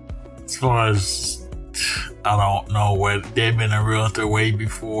 As far as I don't know where they've been a realtor way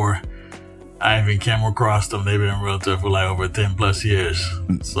before I even came across them. They've been a realtor for like over 10 plus years.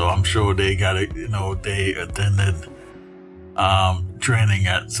 So I'm sure they got it, they attended training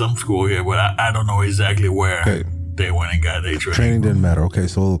at some school here, but I don't know exactly where they went and got their training. Training didn't matter. Okay,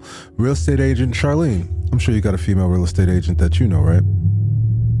 so real estate agent Charlene. I'm sure you got a female real estate agent that you know, right?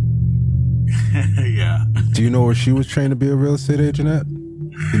 Yeah. Do you know where she was trained to be a real estate agent at?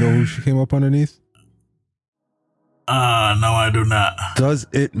 You know who she came up underneath? No, I do not. Does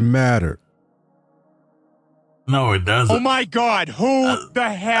it matter? No, it doesn't. Oh my God, who the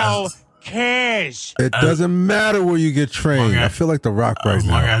hell cares? It doesn't matter where you get trained. I feel like The Rock right now. As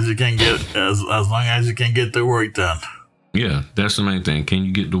long as you can get the work done. Yeah, that's the main thing. Can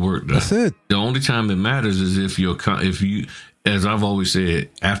you get the work done? That's it. The only time it matters is if you, as I've always said,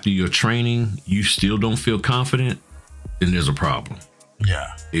 after your training, you still don't feel confident, then there's a problem.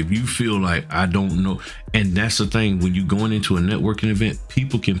 Yeah. If you feel like I don't know, and that's the thing, when you're going into a networking event,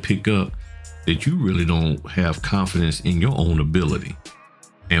 people can pick up that you really don't have confidence in your own ability.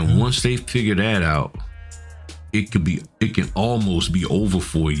 And once they figure that out, it can almost be over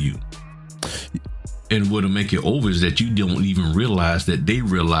for you. And what'll make it over is that you don't even realize that they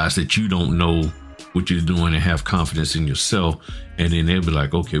realize that you don't know what you're doing and have confidence in yourself. And then they'll be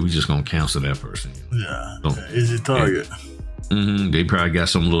like, okay, we're just going to cancel that person. Yeah. Easy target. They probably got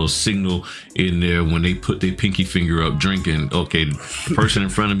some little signal in there when they put their pinky finger up drinking. Okay, the person in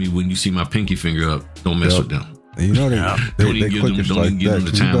front of me, when you see my pinky finger up, don't mess with them. You know, they click it like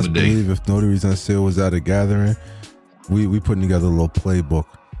that. You best believe if Notaries on Sale was at a gathering, we putting together a little playbook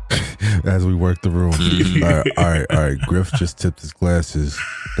as we work the room. All right. Griff just tipped his glasses.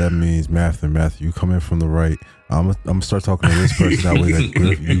 That means Matthew, you come in from the right. I'm gonna start talking to this person that way. Like,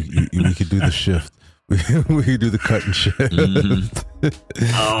 Griff, we could do the shift. We could do the cut and shift.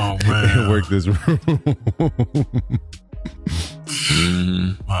 Oh man, work this room.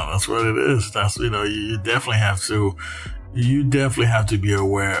 Well, that's what it is. That's you definitely have to be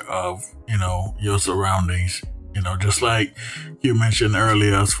aware of your surroundings. Just like you mentioned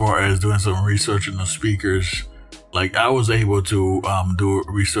earlier, as far as doing some research on the speakers. Like I was able to do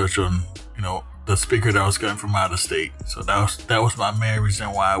research on the speaker that was coming from out of state. So that was my main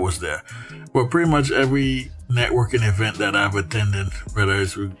reason why I was there. But pretty much every networking event that I've attended, whether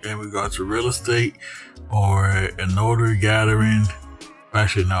it's in regards to real estate or a notary gathering.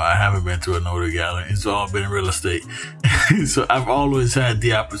 Actually, no, I haven't been to a notary gathering. It's all been real estate. So I've always had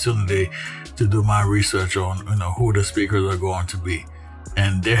the opportunity to do my research on, who the speakers are going to be.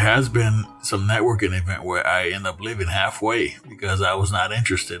 And there has been some networking event where I end up leaving halfway because I was not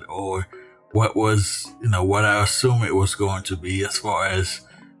interested, or what was, what I assume it was going to be as far as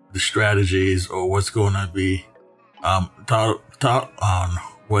the strategies or what's going to be taught on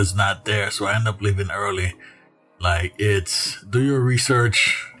was not there. So I end up leaving early. Like, it's do your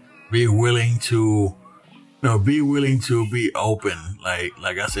research, be willing to be open.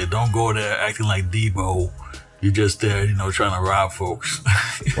 Like I said, don't go there acting like Debo. You're just there, trying to rob folks.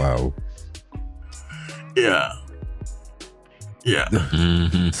 Wow. Yeah.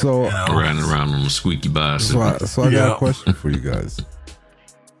 So riding around on a squeaky bicycle. So I got a question for you guys.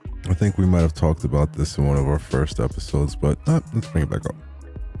 I think we might have talked about this in one of our first episodes, but let's bring it back up.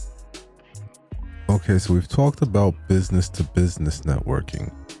 Okay, so we've talked about business to business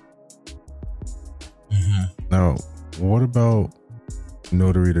networking. Now, what about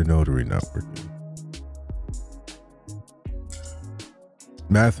notary to notary networking?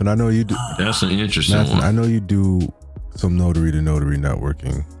 Matthew, I know you do. That's an interesting one. I know you do some notary to notary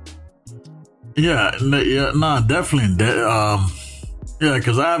networking. Yeah, no, definitely. Yeah,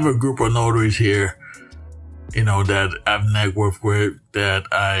 because I have a group of notaries here, that I've networked with, that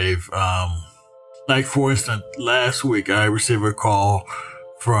I've, like for instance, last week I received a call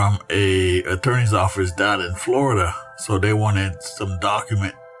from a attorney's office down in Florida. So they wanted some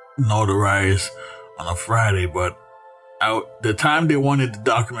document notarized on a Friday, but the time they wanted the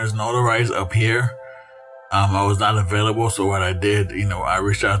documents notarized up here, I was not available. So what I did, I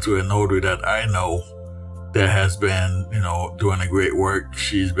reached out to a notary that I know that has been, doing a great work.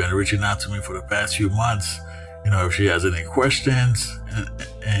 She's been reaching out to me for the past few months, if she has any questions,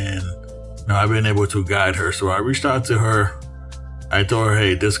 and I've been able to guide her. So I reached out to her. I told her,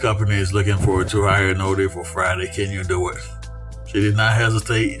 hey, this company is looking for to hire a notary for Friday. Can you do it? She did not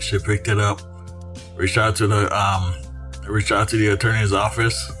hesitate. She picked it up, reached out to the attorney's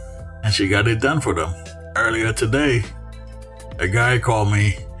office, and she got it done for them. Earlier today, a guy called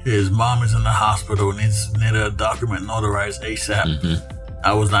me. His mom is in the hospital, needed a document notarized ASAP.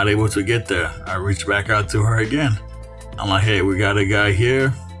 I was not able to get there. I reached back out to her again. I'm like, hey, we got a guy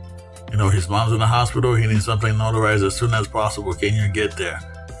here. His mom's in the hospital. He needs something notarized as soon as possible. Can you get there?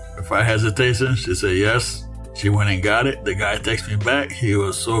 Without hesitation, she said yes. She went and got it. The guy texted me back. He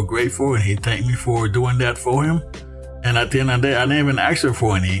was so grateful, and he thanked me for doing that for him. And at the end of the day, I didn't even ask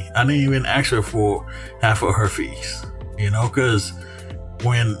her for half of her fees. Because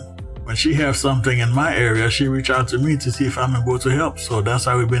when she has something in my area, she reach out to me to see if I'm able to help. So that's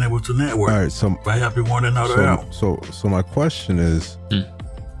how we've been able to network. All right, so by helping one another out. So my question is,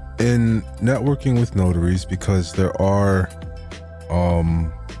 in networking with notaries, because there are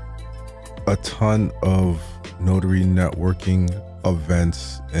a ton of notary networking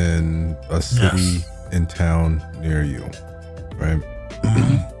events in a city in town near you, right?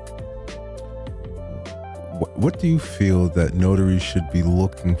 What do you feel that notaries should be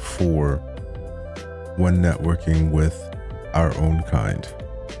looking for when networking with our own kind?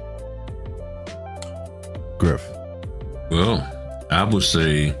 Griff. Well, I would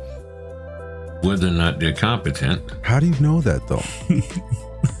say whether or not they're competent. How do you know that, though?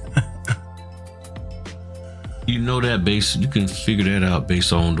 You know that you can figure that out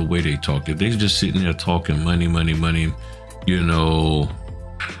based on the way they talk. If they're just sitting there talking money,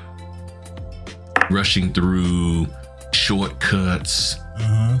 rushing through shortcuts,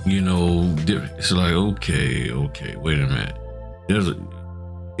 it's like, okay, wait a minute.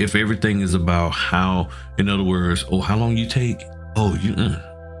 If everything is about how, in other words, how long you take?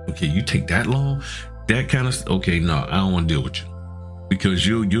 Okay, you take that long? That kind of, okay, no, I don't want to deal with you. Because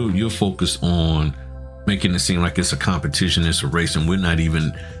you're focused on making it seem like it's a competition, it's a race, and we're not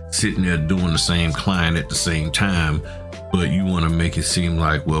even sitting there doing the same client at the same time, but you want to make it seem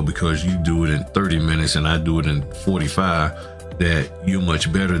like, well, because you do it in 30 minutes and I do it in 45, that you're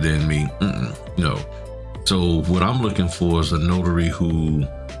much better than me. No. So what I'm looking for is a notary who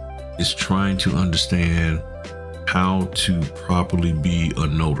is trying to understand how to properly be a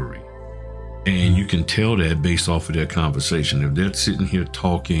notary. And you can tell that based off of their conversation. If they're sitting here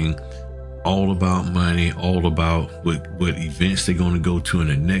talking all about money, all about what events they're going to go to in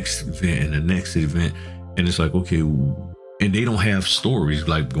the next event and the next event, and it's like, okay, and they don't have stories,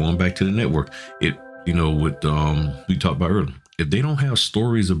 like going back to the network, we talked about earlier, if they don't have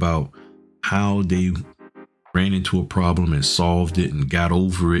stories about how they ran into a problem and solved it and got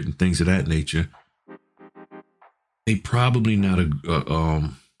over it and things of that nature, they probably not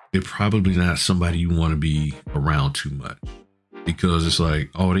they're probably not somebody you want to be around too much, because it's like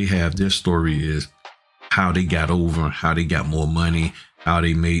all they have, their story is how they got over, how they got more money, how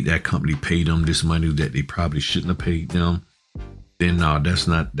they made that company pay them this money that they probably shouldn't have paid them. Then no, that's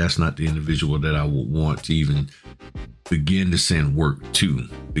not the individual that I would want to even begin to send work to,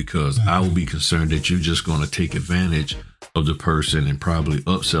 because I will be concerned that you're just going to take advantage of the person and probably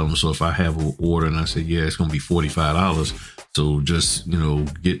upsell them. So if I have an order and I say, yeah, it's going to be $45, so just,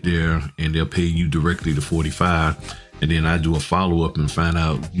 get there and they'll pay you directly the $45. And then I do a follow up and find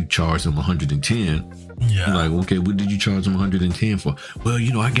out you charge them $110. Yeah. I'm like, okay, what did you charge them $110 for? Well,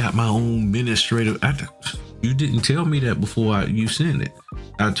 I got my own administrative. You didn't tell me that before you sent it.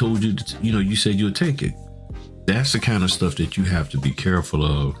 I told you, you said you'll take it. That's the kind of stuff that you have to be careful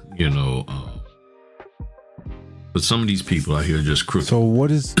of, But some of these people out here are just crooked. So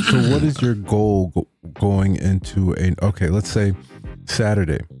what is your goal going into okay, let's say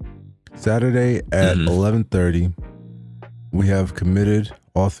Saturday at 11:30, we have committed,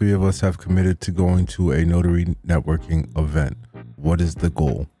 all three of us have committed to going to a notary networking event. What is the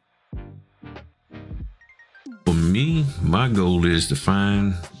goal? For me, my goal is to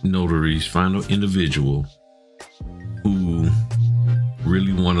find notaries, find an individual who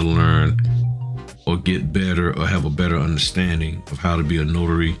really want to learn or get better or have a better understanding of how to be a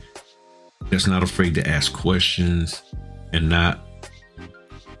notary, that's not afraid to ask questions and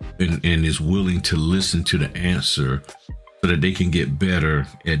is willing to listen to the answer so that they can get better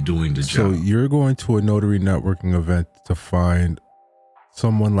at doing the job. So you're going to a notary networking event to find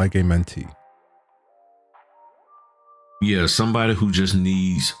someone like a mentee. Yeah, somebody who just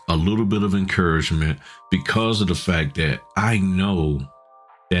needs a little bit of encouragement, because of the fact that I know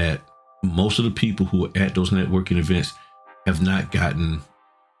that most of the people who are at those networking events have not gotten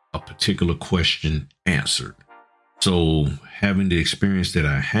a particular question answered. So having the experience that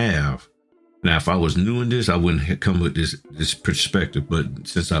I have, now if I was new in this, I wouldn't have come with this perspective. But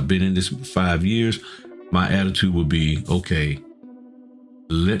since I've been in this for 5 years, my attitude would be, okay,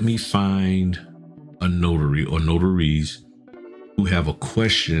 let me find a notary or notaries who have a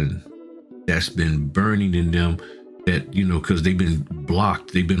question that's been burning in them, that, you know, because they've been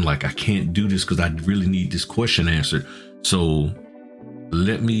blocked. They've been like, I can't do this because I really need this question answered. So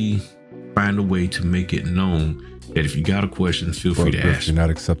let me find a way to make it known that if you got a question, feel free to ask. You're not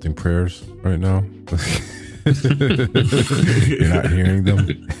accepting prayers right now. You're not hearing them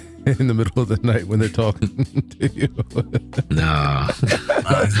in the middle of the night when they're talking to you. Nah.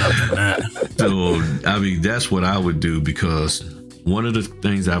 So, I mean, that's what I would do, because one of the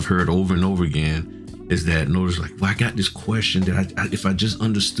things I've heard over and over again is that notice, like, well, I got this question that if I just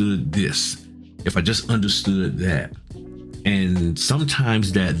understood this, if I just understood that. And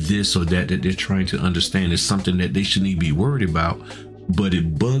sometimes that this or that they're trying to understand is something that they shouldn't even be worried about, but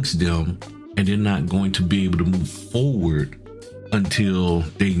it bugs them and they're not going to be able to move forward until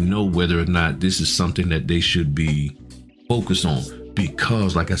they know whether or not this is something that they should be focused on.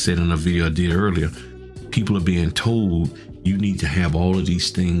 Because like I said in a video I did earlier, people are being told you need to have all of these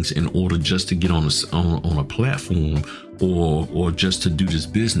things in order just to get on a platform or just to do this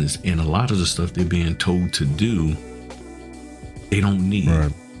business. And a lot of the stuff they're being told to do, they don't need.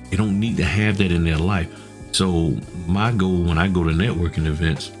 Right. They don't need to have that in their life. So my goal when I go to networking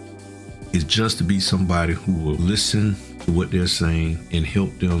events is just to be somebody who will listen to what they're saying and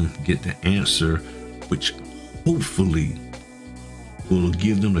help them get the answer, which hopefully will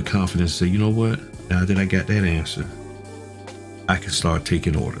give them the confidence to say, you know what, now that I got that answer, I can start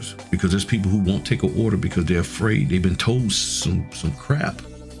taking orders. Because there's people who won't take an order because they're afraid. They've been told some crap,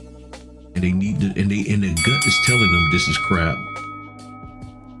 and they need to, and their gut is telling them this is crap.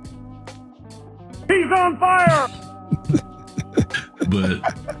 He's on fire! But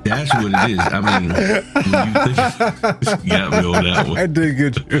that's what it is. I mean, when you think, you got me on that one. I did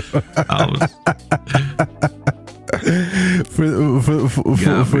get you.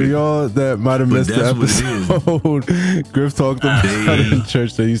 For y'all that might have missed the episode, Griff talked about in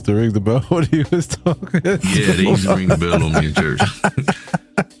church they used to ring the bell when he was talking. Yeah, they used to ring the bell on me in church.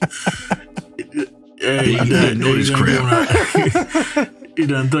 Hey, you didn't know this crap. He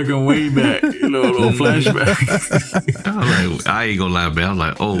done took him way back, you know, a little flashback. I ain't gonna lie, man. I'm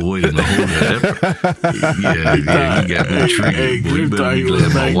like, oh, wait a minute, hold that. Yeah, you got me treated. Hey, you better be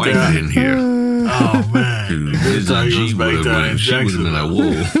glad my wife in here. Oh, man. Dude, Miss G would have been like,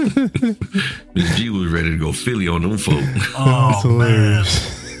 whoa. Miss G was ready to go Philly on them folk. Oh, man.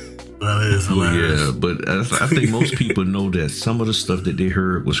 That is hilarious. Yeah, but I think most people know that some of the stuff that they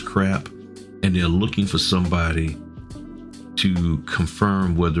heard was crap, and they're looking for somebody to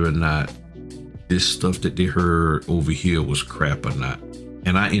confirm whether or not this stuff that they heard over here was crap or not.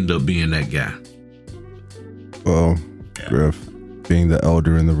 And I end up being that guy. Well, Griff, being the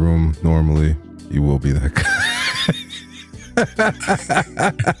elder in the room, normally you will be that guy.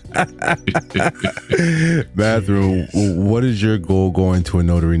 Matthew, what is your goal going to a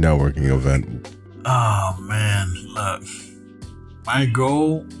notary networking event? Oh, man. Look, my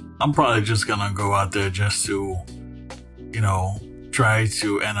goal, I'm probably just going to go out there just to, you know, try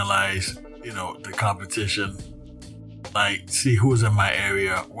to analyze, you know, the competition, like see who's in my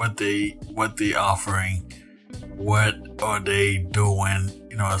area, what they offering, what are they doing,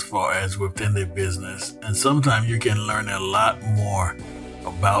 you know, as far as within their business. And sometimes you can learn a lot more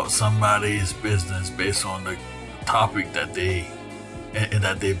about somebody's business based on the topic that they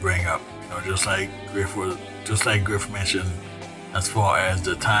bring up. You know, just like Griff mentioned, as far as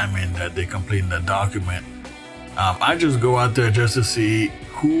the timing that they completing the document. I just go out there just to see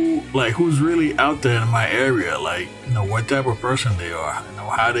who's really out there in my area, like, you know, what type of person they are, you know,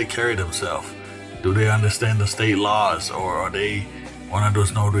 how they carry themselves. Do they understand the state laws, or are they one of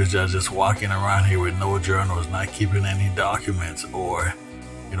those notaries that's just walking around here with no journals, not keeping any documents, or,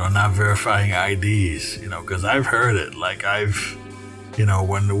 you know, not verifying IDs, you know, because I've heard it. Like, you know,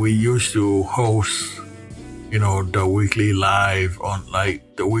 when we used to host, you know, the weekly live on,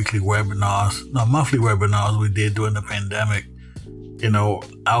 like, the weekly monthly webinars we did during the pandemic, you know,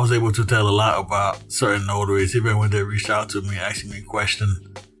 I was able to tell a lot about certain notaries, even when they reached out to me, asking me questions.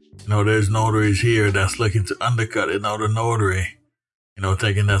 You know, there's notaries here that's looking to undercut another notary, you know,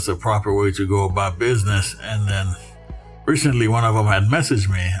 thinking that's the proper way to go about business. And then recently one of them had messaged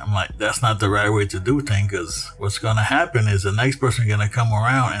me. I'm like, that's not the right way to do things, because what's going to happen is the next person going to come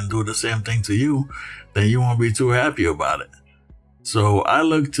around and do the same thing to you, then you won't be too happy about it. So I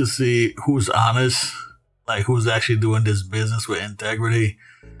look to see who's honest, like who's actually doing this business with integrity,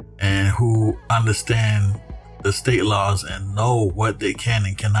 and who understand the state laws and know what they can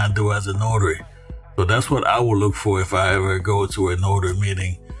and cannot do as a notary. So that's what I will look for if I ever go to a notary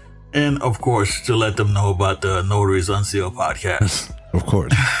meeting. And of course, to let them know about the Notaries Unsealed podcast. Of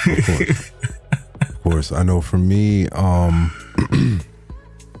course. Of course. I know for me, I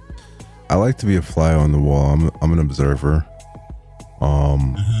like to be a fly on the wall. I'm an observer.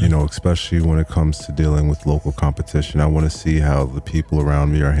 You know, especially when it comes to dealing with local competition. I want to see how the people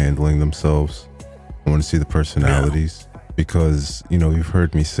around me are handling themselves. I want to see the personalities, because, you know, you've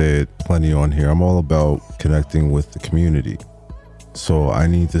heard me say it plenty on here. I'm all about connecting with the community. So I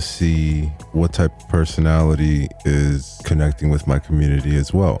need to see what type of personality is connecting with my community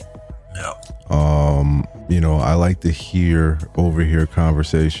as well. Yeah. You know, I like to overhear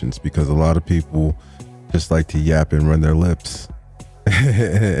conversations, because a lot of people just like to yap and run their lips.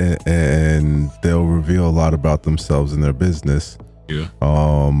 And they'll reveal a lot about themselves and their business. Yeah.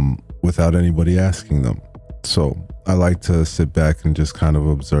 Without anybody asking them. So I like to sit back and just kind of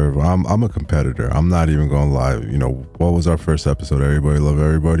observe. I'm a competitor. I'm not even gonna lie. You know, what was our first episode? Everybody love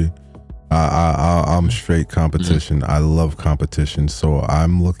everybody. I'm straight competition. I love competition. So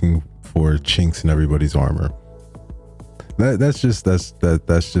I'm looking for chinks in everybody's armor. That's just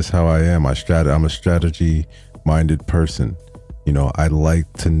how I am. I'm a strategy minded person. You know, I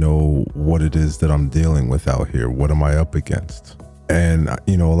like to know what it is that I'm dealing with out here. What am I up against? And,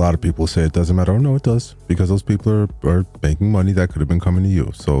 you know, a lot of people say it doesn't matter. Oh, no, it does, because those people are making money that could have been coming to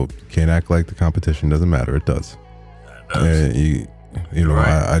you. So you can't act like the competition doesn't matter. It does. It does. And you know,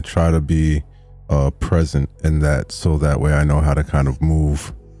 right. I try to be present in that, so that way I know how to kind of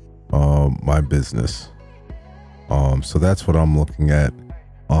move my business. So that's what I'm looking at.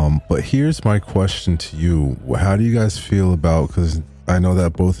 But here's my question to you. How do you guys feel about, because I know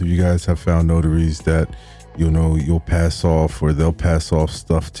that both of you guys have found notaries that, you know, you'll pass off, or they'll pass off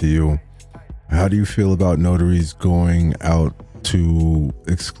stuff to you. How do you feel about notaries going out to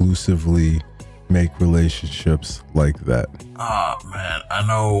exclusively make relationships like that? Oh, man, I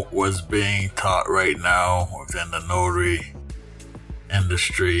know what's being taught right now within the notary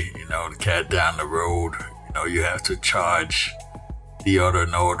industry, you know, the cat down the road, you know, you have to charge the other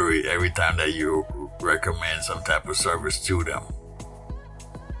notary every time that you recommend some type of service to them.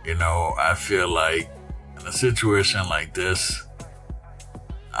 You know, I feel like in a situation like this,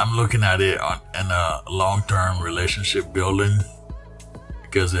 I'm looking at it in a long-term relationship building,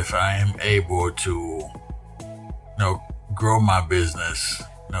 because if I am able to, you know, grow my business,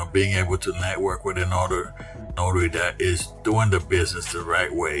 you know, being able to network with another notary that is doing the business the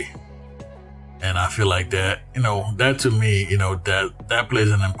right way, and I feel like that, you know, that to me, you know, that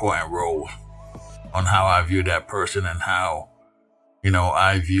plays an important role on how I view that person and how, you know,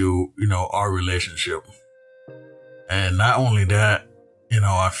 I view, you know, our relationship. And not only that, you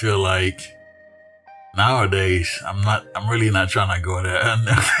know, I feel like nowadays, I'm really not trying to go there.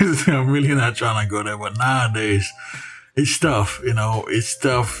 I'm really not trying to go there, but nowadays it's tough, you know, it's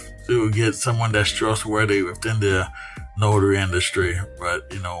tough to get someone that's trustworthy within the notary industry.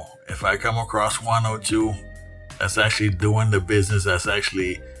 But, you know, if I come across one or two that's actually doing the business, that's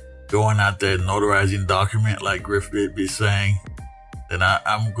actually going out there notarizing document like Griff be saying, then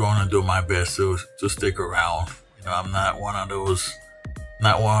I'm going to do my best to stick around. You know, I'm not one of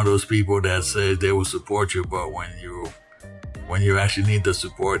those people that say they will support you, but when you actually need the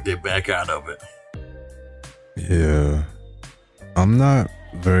support, they back out of it. Yeah, I'm not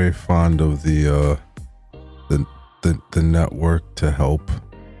very fond of the network to help.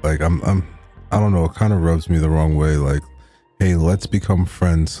 Like I don't know, it kind of rubs me the wrong way. Like, hey, let's become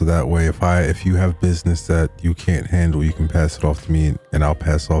friends, so that way if you have business that you can't handle, you can pass it off to me, and I'll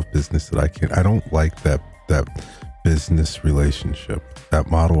pass off business that I can't. I don't like that that business relationship. That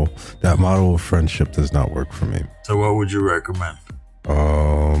model of friendship does not work for me. So what would you recommend?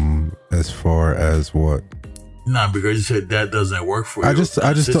 As far as what? No, because you said that doesn't work for you. I just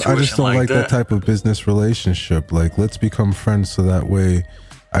don't like that type of business relationship. Like, let's become friends so that way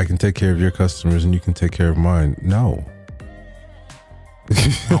I can take care of your customers and you can take care of mine. No.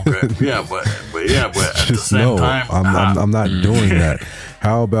 Okay. Yeah, but at the same time, I'm not doing that.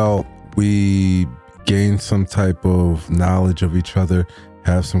 How about we gain some type of knowledge of each other,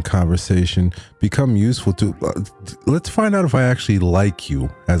 have some conversation, become useful to. Let's find out if I actually like you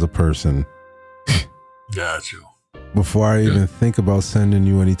as a person. Got you. Before I even think about sending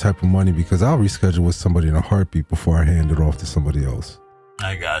you any type of money, because I'll reschedule with somebody in a heartbeat before I hand it off to somebody else.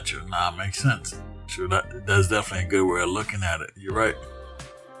 I got you. Nah, makes sense. Sure, that's definitely a good way of looking at it. You're right.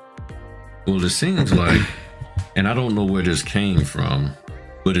 Well, it seems like, and I don't know where this came from,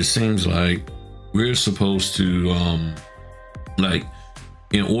 but it seems like we're supposed to, like,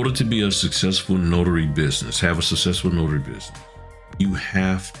 in order to be a successful notary business, have a successful notary business, you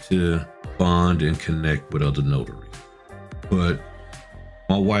have to bond and connect with other notaries. But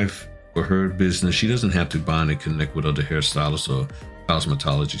my wife, for her business, she doesn't have to bond and connect with other hairstylists or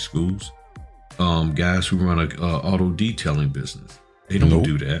cosmetology schools. Guys who run a auto detailing business, they don't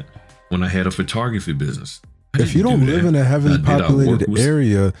do that. When I had a photography business, if you don't live in a heavily populated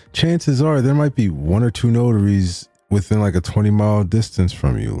area, chances are there might be one or two notaries within like a 20-mile distance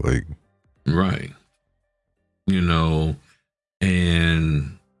from you. Like, right. You know,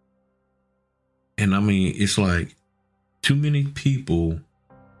 and I mean, it's like too many people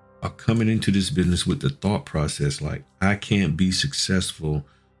are coming into this business with the thought process like, I can't be successful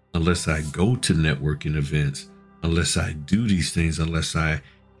unless I go to networking events, unless I do these things, unless I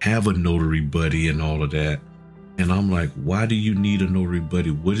have a notary buddy and all of that. And I'm like, why do you need a notary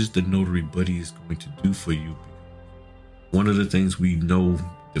buddy? What is the notary buddy is going to do for you? One of the things we know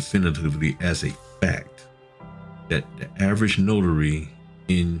definitively as a fact, that the average notary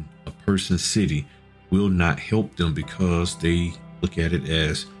in a person's city will not help them because they look at it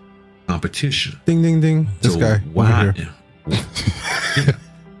as competition. Ding, ding, ding. This guy. Why?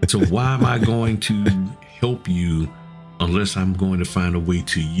 So why am I going to help you unless I'm going to find a way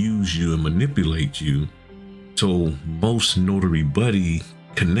to use you and manipulate you? So most notary buddy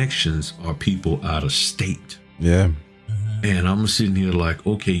connections are people out of state. Yeah. And I'm sitting here like,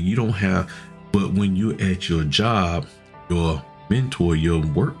 okay, you don't have, but when you're at your job, your mentor, your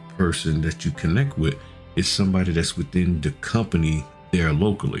work person that you connect with is somebody that's within the company there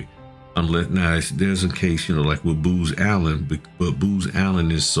locally. Unless now there's a case, you know, like with Booz Allen, but Booz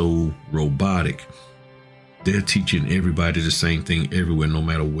Allen is so robotic. They're teaching everybody the same thing everywhere, no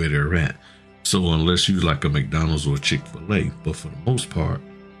matter where they're at. So unless you like a McDonald's or a Chick-fil-A, but for the most part,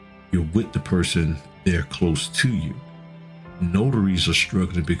 you're with the person, they're close to you. Notaries are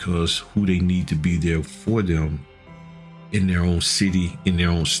struggling because who they need to be there for them in their own city, in their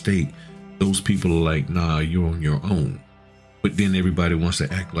own state, those people are like, nah, you're on your own. But then everybody wants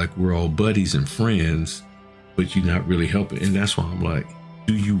to act like we're all buddies and friends, but you're not really helping. And that's why I'm like,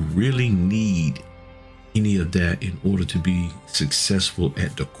 do you really need any of that in order to be successful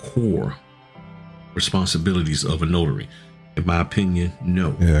at the core responsibilities of a notary? In my opinion,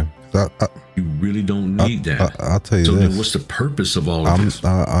 no. Yeah. You really don't need that. I'll tell you so this. Then what's the purpose of all of this?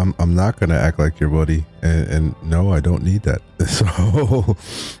 I'm not going to act like your buddy. And no, I don't need that. So,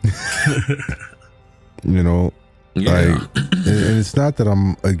 you know, like, and it's not that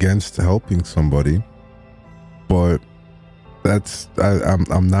I'm against helping somebody, but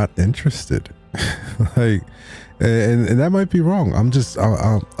I'm not interested. Like, and that might be wrong.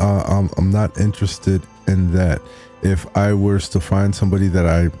 I'm not interested in that. If I was to find somebody that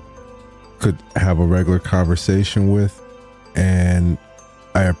I could have a regular conversation with, and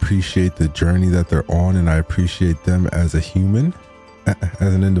I appreciate the journey that they're on, and I appreciate them as a human,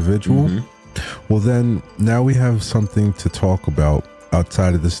 as an individual, well, then now we have something to talk about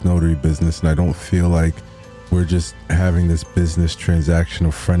outside of this notary business, and I don't feel like we're just having this business transaction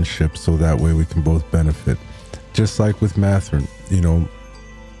of friendship, so that way we can both benefit. Just like with Mathern, you know,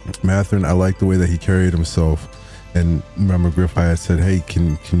 Mathern, I like the way that he carried himself. And remember, Griff, I had said, hey,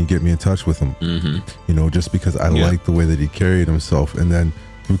 can you get me in touch with him? You know, just because I liked the way that he carried himself. And then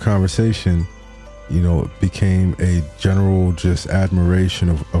through conversation, you know, it became a general just admiration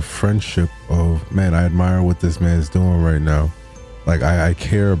of friendship of, man, I admire what this man's doing right now. Like, I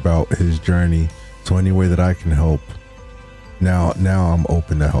care about his journey. So any way that I can help, now I'm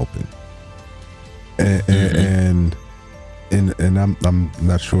open to helping. And I'm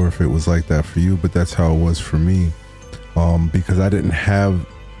not sure if it was like that for you, but that's how it was for me. Because I didn't have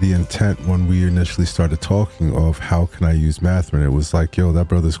the intent when we initially started talking of how can I use Matherin. It was like, yo, that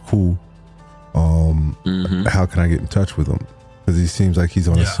brother's cool. How can I get in touch with him? Because he seems like he's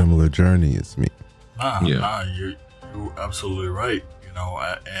on a similar journey as me. You're absolutely right. You know,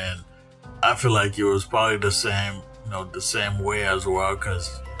 and I feel like it was probably the same way as well.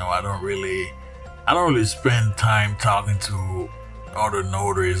 Because I don't really spend time talking to other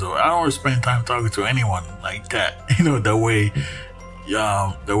notaries, or I don't really spend time talking to anyone like that. The way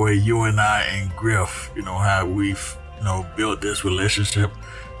you and I and Griff, how we've built this relationship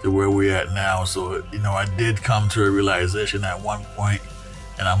to where we're at now. So I did come to a realization at one point,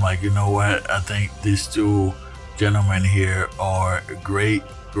 and I'm like, you know what? I think these two gentlemen here are great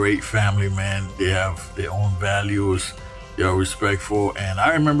family men. They have their own values. They are respectful. And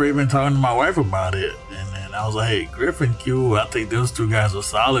I remember even talking to my wife about it. And I was like, hey, Griff and Q, I think those two guys are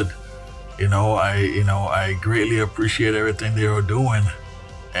solid. I greatly appreciate everything they were doing.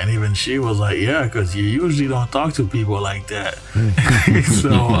 And even she was like, yeah, because you usually don't talk to people like that.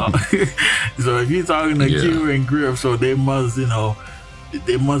 So if you're talking to Q and Griff, so there must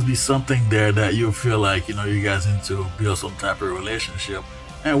be something there that you feel like, you guys need to build some type of relationship,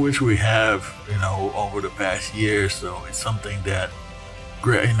 and which we have, over the past year. So it's something that,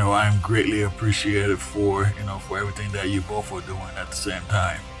 I'm greatly appreciated for, for everything that you both are doing at the same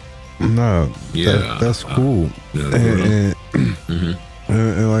time. No, that's cool.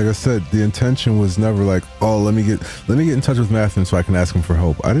 And like I said, the intention was never like, oh, let me get in touch with Matherin so I can ask him for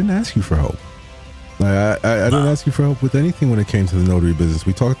help. I didn't ask you for help. Like, I didn't ask you for help with anything when it came to the notary business.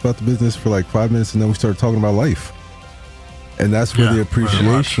 We talked about the business for like 5 minutes, and then we started talking about life. And that's where the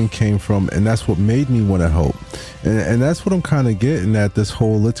appreciation came from, and that's what made me want to help. And that's what I'm kind of getting at, this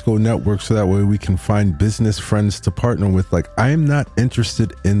whole let's go network, so that way we can find business friends to partner with. Like, I am not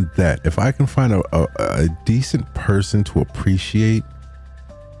interested in that. If I can find a decent person to appreciate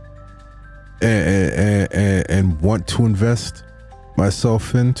and want to invest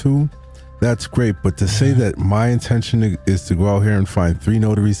myself into, that's great. But to say that my intention is to go out here and find 3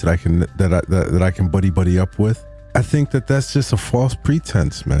 notaries that I can buddy up with, I think that's just a false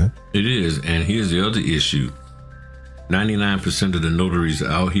pretense, man. It is. And here's the other issue. 99% of the notaries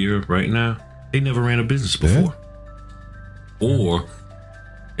out here right now, they never ran a business before. Or,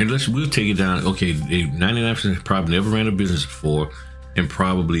 and we'll take it down. Okay, 99% probably never ran a business before, and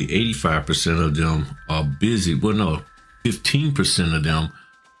probably 85% of them are busy. Well, no, 15% of them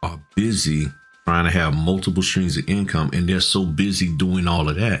are busy trying to have multiple streams of income, and they're so busy doing all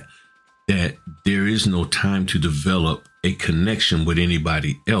of that there is no time to develop a connection with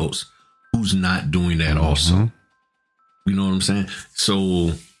anybody else who's not doing that also. You know what I'm saying?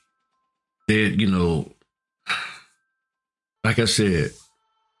 So that, like I said,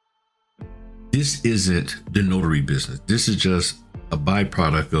 this isn't the notary business. This is just a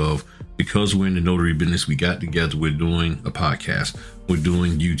byproduct of, because we're in the notary business, we got together, we're doing a podcast, we're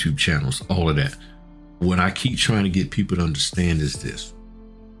doing YouTube channels, all of that. What I keep trying to get people to understand is this.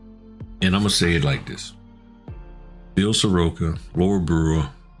 And I'm going to say it like this. Bill Soroka, Laura Brewer,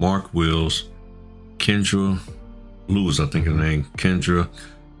 Mark Wills, Kendra Lewis, I think her name, Kendra,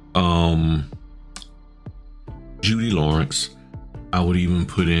 Judy Lawrence. I would even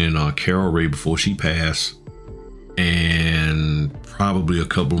put in Carol Ray before she passed, and probably a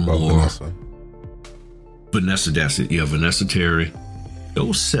couple more. Vanessa, that's it. Yeah, Vanessa Terry.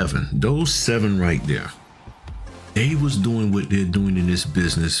 Those seven right there. They was doing what they're doing in this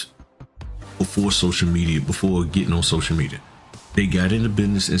business before social media, before getting on social media. They got into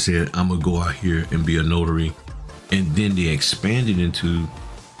business and said, I'm gonna go out here and be a notary. And then they expanded into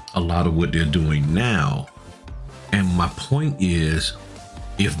a lot of what they're doing now. And my point is,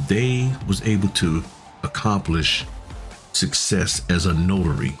 if they was able to accomplish success as a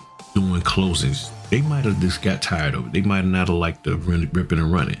notary doing closings, they might have just got tired of it. They might not have liked the ripping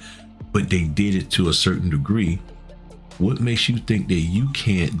and running, but they did it to a certain degree. What makes you think that you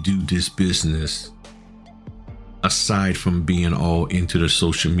can't do this business aside from being all into the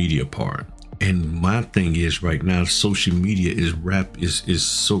social media part? And my thing is, right now, social media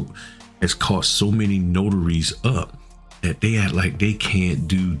has caught so many notaries up that they act like they can't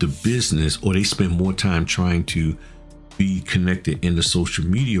do the business, or they spend more time trying to be connected in the social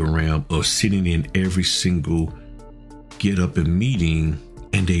media realm of sitting in every single get up and meeting,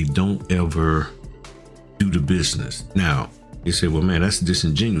 and they don't ever do the business. Now, you say, well, man, that's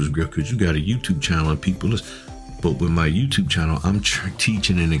disingenuous, Griff, because you got a YouTube channel and people listen. But with my YouTube channel, I'm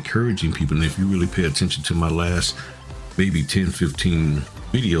teaching and encouraging people. And if you really pay attention to my last maybe 10, 15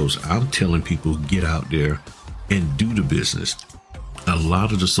 videos, I'm telling people, get out there and do the business. A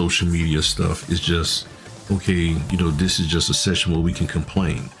lot of the social media stuff is just okay, this is just a session where we can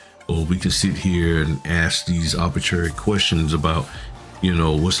complain, or we can sit here and ask these arbitrary questions about,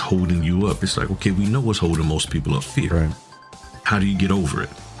 what's holding you up. It's like, okay, we know what's holding most people up: fear. Right. How do you get over it?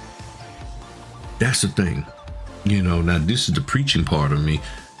 That's the thing. Now this is the preaching part of me.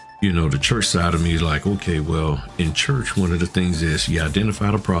 The church side of me is like, okay, well, in church, one of the things is you identify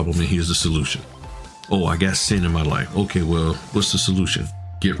the problem and here's the solution. Oh, I got sin in my life. Okay, well, what's the solution?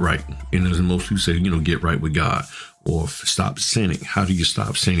 Get right. And as most people say, get right with God, or stop sinning. How do you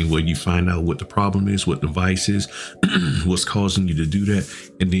stop sinning? Well, you find out what the problem is, what the vice is, what's causing you to do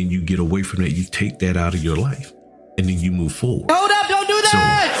that. And then you get away from that. You take that out of your life and then you move forward. Hold up, don't do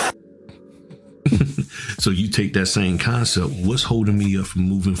that. So you take that same concept. What's holding me up from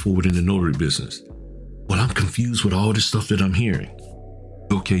moving forward in the notary business? Well, I'm confused with all this stuff that I'm hearing.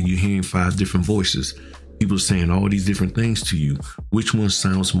 Okay, you're hearing 5 different voices. People saying all these different things to you. Which one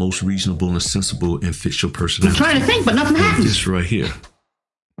sounds most reasonable and sensible and fits your personality? I'm trying to think, but nothing happens. This right here.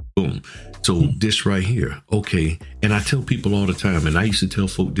 Boom. So this right here. Okay. And I tell people all the time, and I used to tell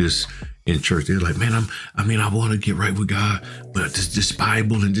folk this in church. They're like, man, I want to get right with God, but this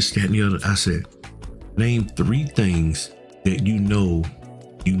Bible and this, that, and the other. I said, name 3 things that you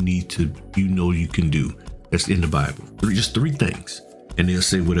can do that's in the Bible. Just 3 things. And they'll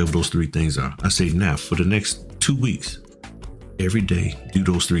say whatever those 3 things are. I say, now for the next 2 weeks, every day, do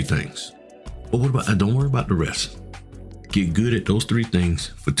those 3 things. But what about, don't worry about the rest. Get good at those 3 things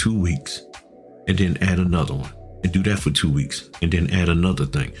for 2 weeks and then add another one, and do that for 2 weeks and then add another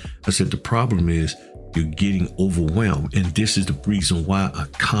thing. I said, the problem is you're getting overwhelmed. And this is the reason why I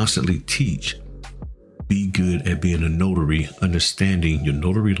constantly teach, be good at being a notary, understanding your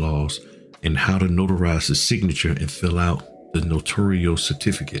notary laws and how to notarize the signature and fill out the notarial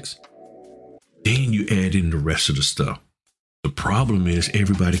certificates. Then you add in the rest of the stuff. The problem is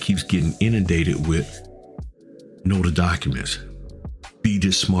everybody keeps getting inundated with know the documents, be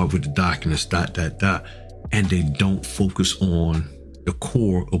this smart with the documents, ... And they don't focus on the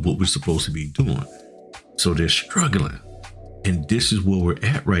core of what we're supposed to be doing. So they're struggling. And this is where we're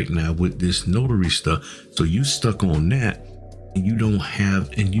at right now with this notary stuff. So you stuck on that and you don't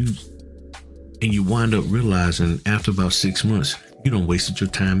have, and you wind up realizing after about 6 months, you done wasted your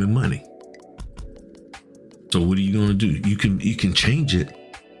time and money. So what are you going to do? You can change it.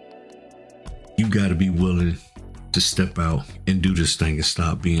 You got to be willing to step out and do this thing and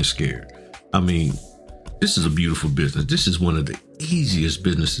stop being scared. I mean, this is a beautiful business. This is one of the easiest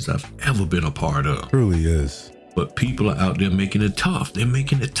businesses I've ever been a part of. Truly is. But people are out there making it tough. They're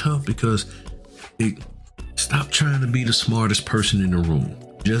making it tough because they stop trying to be the smartest person in the room.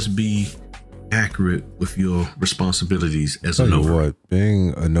 Just be accurate with your responsibilities as a notary. Tell you what,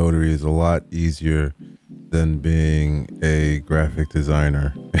 being a notary is a lot easier than being a graphic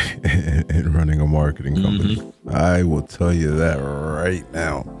designer and running a marketing company. Mm-hmm. I will tell you that right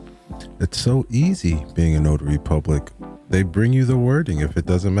now. It's so easy being a notary public. They bring you the wording. If it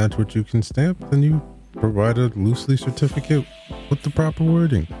doesn't match what you can stamp, then you provide a loosely certificate with the proper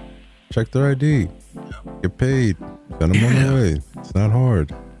wording. Check their ID. Get paid. Send them on their way. It's not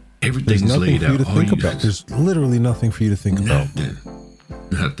hard. Everything's There's nothing laid for you out. to think about. There's literally nothing for you to think about.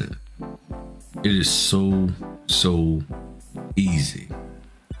 Nothing. It is so easy.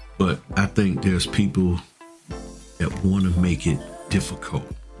 But I think there's people that want to make it difficult,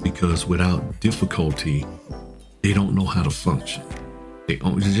 because without difficulty, they don't know how to function.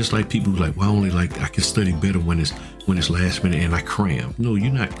 It's just like people who like, well, I can study better when it's last minute and I cram. No,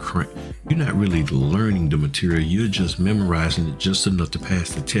 you're not You're not really learning the material. You're just memorizing it just enough to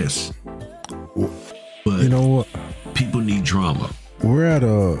pass the test. But you know what? People need drama. We're at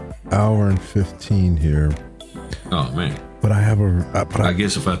an hour and 15 here. Oh man. But I have I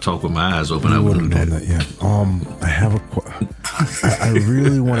guess if I talk with my eyes open, I wouldn't know that. Yeah. I have I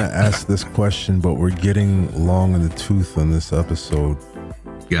really want to ask this question, but we're getting long in the tooth on this episode.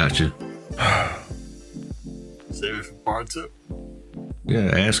 Gotcha. Save it for part 2.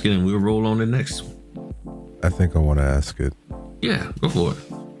 Yeah, ask it and we'll roll on the next one. I think I want to ask it. Yeah, go for it.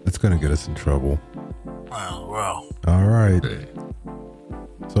 It's going to get us in trouble. Well. All right. Okay.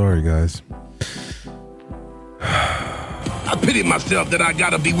 Sorry, guys. I pity myself that I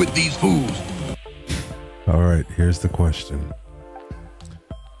gotta be with these fools. All right, here's the question.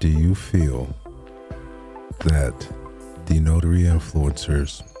 Do you feel that the notary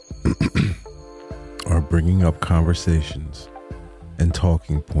influencers are bringing up conversations and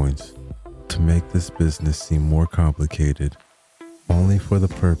talking points to make this business seem more complicated, only for the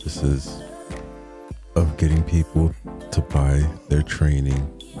purposes of getting people to buy their training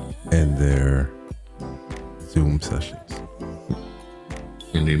and their Zoom sessions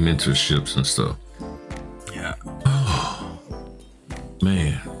and their mentorships and stuff?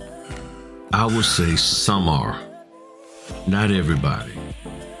 I would say some are. Not everybody.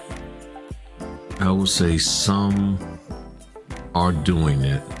 I would say some are doing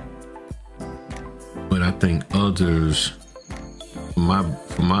it. But I think others, from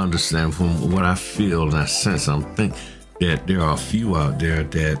my understanding, from what I feel and I sense, I think that there are a few out there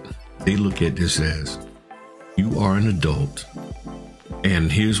that they look at this as, you are an adult,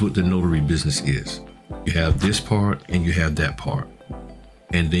 and here's what the notary business is. You have this part and you have that part.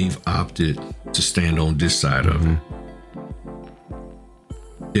 And they've opted to stand on this side of it.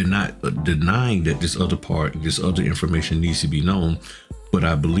 They're not denying that this other part, this other information needs to be known, but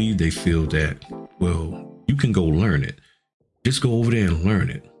I believe they feel that, well, you can go learn it. Just go over there and learn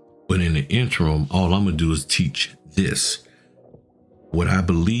it. But in the interim, all I'm gonna do is teach this. What I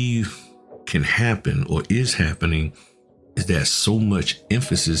believe can happen or is happening is that so much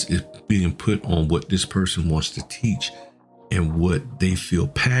emphasis is being put on what this person wants to teach and what they feel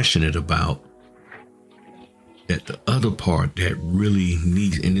passionate about, that the other part that really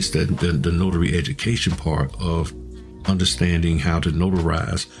needs, and it's the notary education part of understanding how to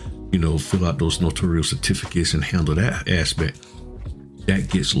notarize, fill out those notarial certificates and handle that aspect, that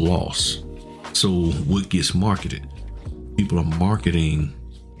gets lost. So what gets marketed? People are marketing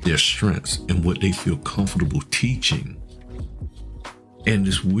their strengths and what they feel comfortable teaching. And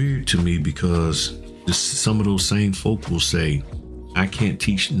it's weird to me because some of those same folk will say, I can't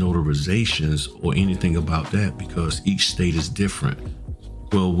teach notarizations or anything about that because each state is different.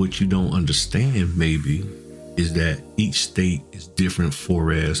 Well, what you don't understand maybe is that each state is different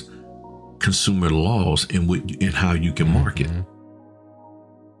for as consumer laws and how you can market.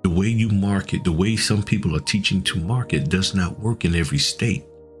 The way you market, the way some people are teaching to market does not work in every state,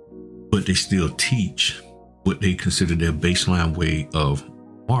 but they still teach what they consider their baseline way of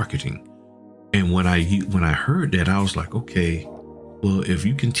marketing. And when I heard that, I was like, okay, well, if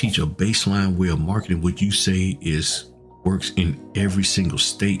you can teach a baseline way of marketing, what you say works in every single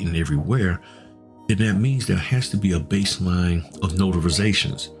state and everywhere, then that means there has to be a baseline of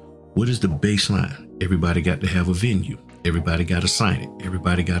notarizations. What is the baseline? Everybody got to have a venue. Everybody got to sign it.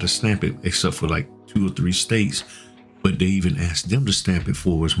 Everybody got to stamp it, except for like 2 or 3 states. But they even asked them to stamp it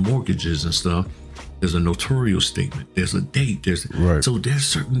for its mortgages and stuff. There's a notarial statement. There's a date. Right. So there's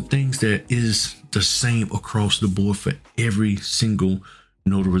certain things that is the same across the board for every single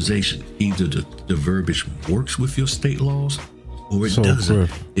notarization. Either the verbiage works with your state laws or it doesn't.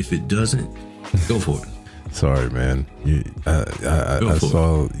 Cliff, if it doesn't, go for it. Sorry, man. I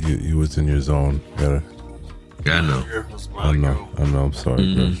saw you was in your zone. I know. I know. I'm sorry.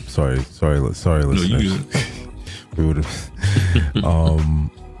 Mm-hmm. Sorry, listeners. No, you good. We would have.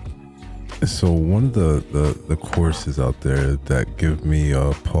 So one of the courses out there that give me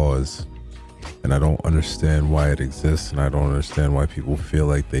a pause, and I don't understand why it exists, and I don't understand why people feel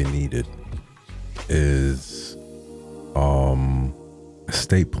like they need it, is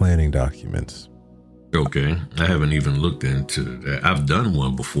estate planning documents. Okay, I haven't even looked into that. I've done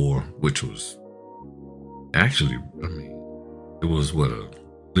one before, which was actually, it was a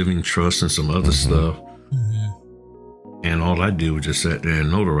living trust and some other stuff. And all I did was just sit there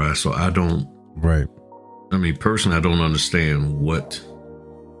and notarize. So I don't. Right. Personally, I don't understand what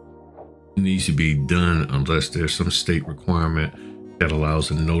needs to be done unless there's some state requirement that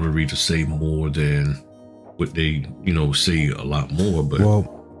allows a notary to say more than what they, say a lot more.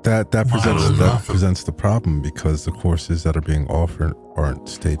 But that presents the problem, because the courses that are being offered aren't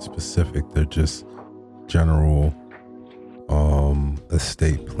state specific. They're just general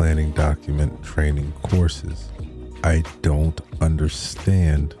estate planning document training courses. I don't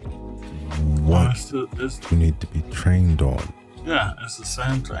understand what you need to be trained on. Yeah, it's the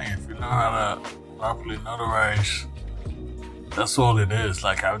same thing. If you know how to properly notarize, that's all it is.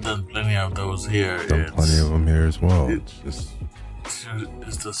 Like, I've done plenty of those here. Done plenty of them here as well. It's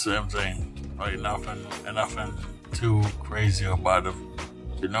the same thing. Like, nothing too crazy about them.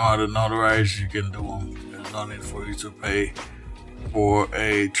 If you know how to notarize, you can do them. There's no need for you to pay for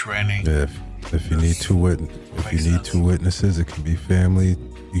a training. If you need two witnesses, it can be family.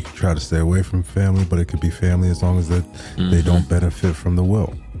 You can try to stay away from family, but it could be family as long as they don't benefit from the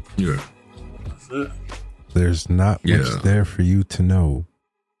will. Yeah. That's it. There's not much there for you to know.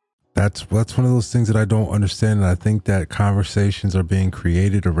 That's one of those things that I don't understand, and I think that conversations are being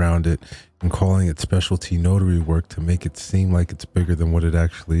created around it and calling it specialty notary work to make it seem like it's bigger than what it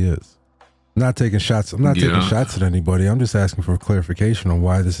actually is. I'm not taking shots at anybody. I'm just asking for clarification on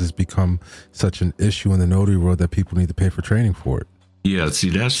why this has become such an issue in the notary world that people need to pay for training for it. Yeah, see,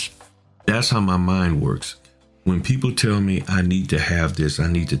 that's how my mind works. When people tell me I need to have this, I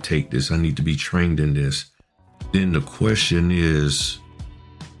need to take this, I need to be trained in this, then the question is,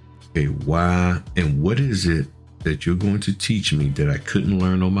 okay, why and what is it that you're going to teach me that I couldn't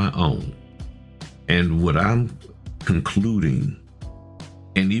learn on my own? And what I'm concluding,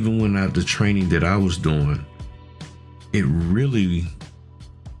 and even when the training that I was doing, it really,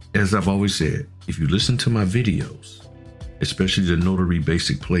 as I've always said, if you listen to my videos, especially the Notary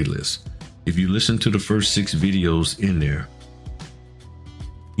Basic playlist, if you listen to the first 6 videos in there,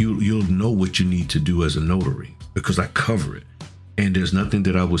 you'll know what you need to do as a notary, because I cover it. And there's nothing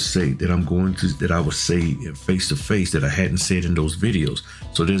that I would say that I would say face to face that I hadn't said in those videos.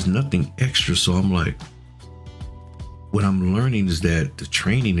 So there's nothing extra. So I'm like, what I'm learning is that the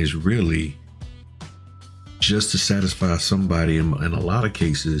training is really just to satisfy somebody in a lot of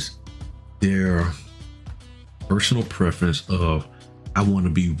cases, their personal preference of, I want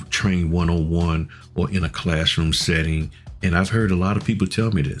to be trained one-on-one or in a classroom setting. And I've heard a lot of people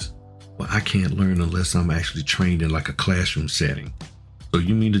tell me this. Well, I can't learn unless I'm actually trained in like a classroom setting. So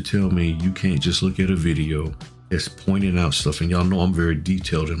you mean to tell me you can't just look at a video that's pointing out stuff, and y'all know I'm very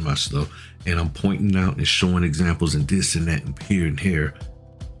detailed in my stuff, and I'm pointing out and showing examples and this and that and here and here.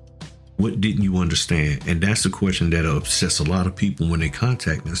 What didn't you understand? And that's the question that upsets a lot of people when they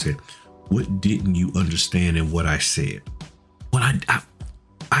contact me and say, what didn't you understand in what I said? Well,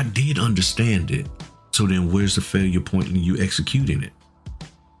 I did understand it. So then where's the failure point in you executing it?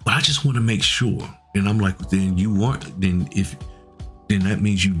 But I just want to make sure. And I'm like, then you weren't, then that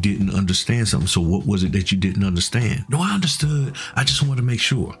means you didn't understand something. So what was it that you didn't understand? No, I understood. I just want to make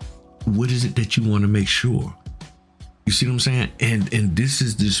sure. What is it that you want to make sure? You see what I'm saying? And this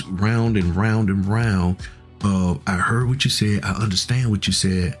is this round and round and round of, I heard what you said. I understand what you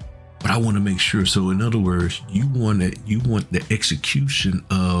said, but I want to make sure. So in other words, you want the execution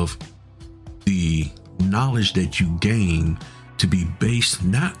of the knowledge that you gain to be based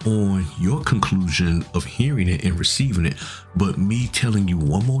not on your conclusion of hearing it and receiving it, but me telling you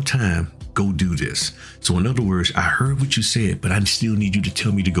one more time, go do this. So in other words, I heard what you said, but I still need you to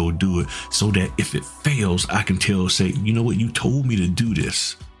tell me to go do it, so that if it fails, I can say, you know what, you told me to do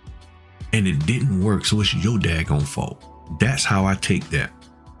this and it didn't work, so it's your daggone fault. That's how I take that.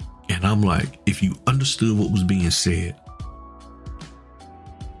 And I'm like, if you understood what was being said,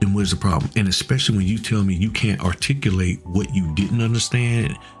 then where's the problem? And especially when you tell me you can't articulate what you didn't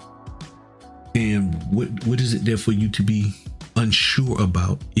understand, and what is it there for you to be unsure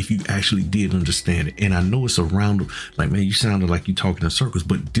about if you actually did understand it? And I know it's around, like, man, you sounded like you talking in circles,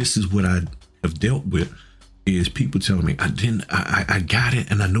 but this is what I have dealt with, is people telling me I got it,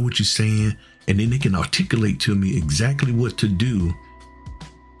 and I know what you're saying, and then they can articulate to me exactly what to do,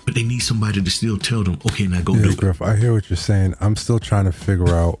 but they need somebody to still tell them, okay, now go do Griff, it. I hear what you're saying. I'm still trying to figure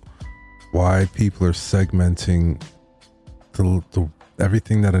out why people are segmenting the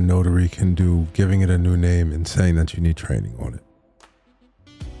everything that a notary can do, giving it a new name and saying that you need training on it.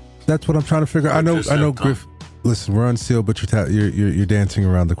 That's what I'm trying to figure out. I know, Griff. Listen, we're unsealed, but you're dancing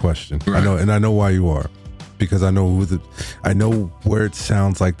around the question. Right. I know why you are, because I know where it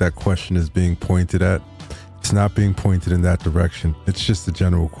sounds like that question is being pointed at. It's not being pointed in that direction. It's just a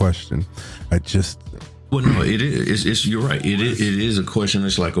general question. Well, no, it is. It's you're right. It is a question.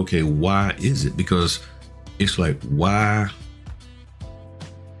 It's like, okay, why is it? Because it's like, why?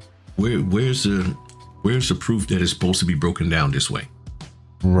 Where's the proof that it's supposed to be broken down this way?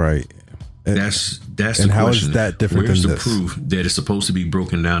 Right. That's the and how question. Is that different Where's than the this? proof that it's supposed to be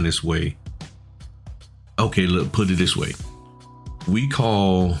broken down this way? Okay, look, put it this way. We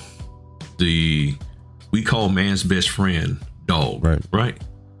call man's best friend dog, right?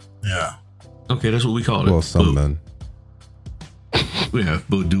 Yeah. Okay, that's what we call it. Well, some men. Yeah,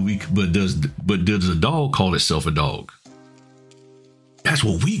 but does a dog call itself a dog? That's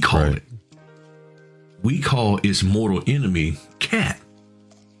what we call it. We call its mortal enemy cat.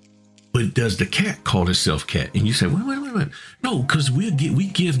 But does the cat call itself cat? And you say, wait. No, because we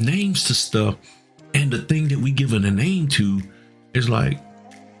give names to stuff, and the thing that we give it a name to is like,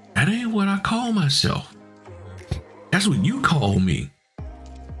 that ain't what I call myself. That's what you call me.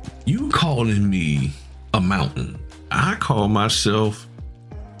 You calling me a mountain. I call myself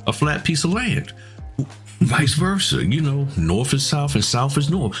a flat piece of land. Vice versa, north is south and south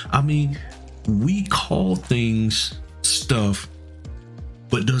is north. I mean, we call things stuff,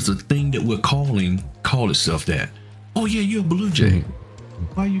 but does the thing that we're calling call itself that? Oh yeah, you're a blue jay.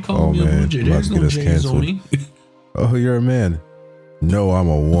 Why are you calling me a blue jay? There's no J's on me. Oh, you're a man. No, I'm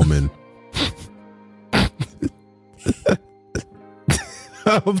a woman.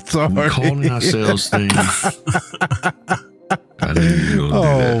 I'm sorry. We're calling ourselves things. I knew you were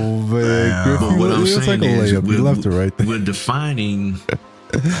gonna do that. Man, Griff, but what I'm saying is, you left it right there. We're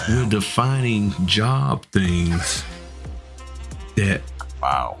defining job things that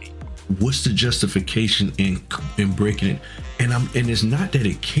what's the justification in breaking it? And it's not that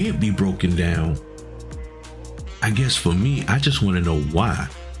it can't be broken down. I guess for me, I just want to know why.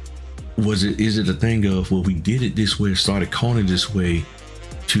 Is it a thing of, well, we did it this way, started calling it this way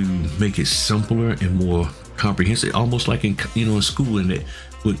to make it simpler and more comprehensive, almost like in school and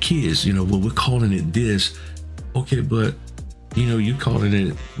with kids, well, we're calling it this. Okay, but you calling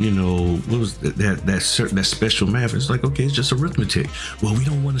it, what was that special math? It's like, okay, it's just arithmetic. Well, we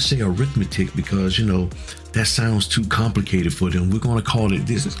don't want to say arithmetic because, that sounds too complicated for them. We're going to call it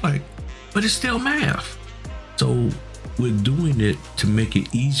this. It's like, but it's still math. So we're doing it to make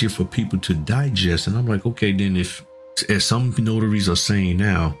it easier for people to digest. And I'm like, okay, then if, as some notaries are saying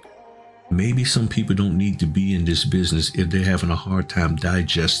now, maybe some people don't need to be in this business if they're having a hard time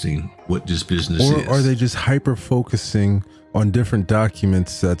digesting what this business is. Or are they just hyper focusing on different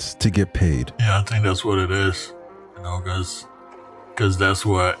documents that's to get paid? Yeah, I think that's what it is. Because that's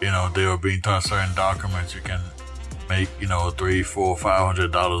what they were being taught. Certain documents you can make $300, $400,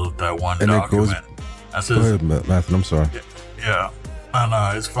 $500 with that one document. Go ahead, Matthew. I'm sorry. Yeah,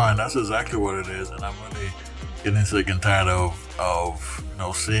 no, it's fine. That's exactly what it is, and I'm really getting sick and tired of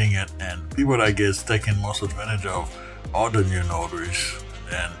seeing it, and people that gets taken most advantage of are the new notaries,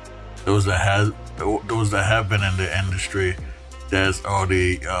 and those that have been in the industry that's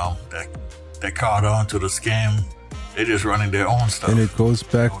already that caught on to the scam. They're just running their own stuff. And it goes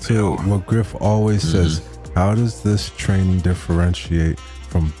back to what Griff always says: how does this training differentiate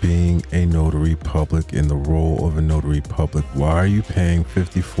from being a notary public in the role of a notary public? Why are you paying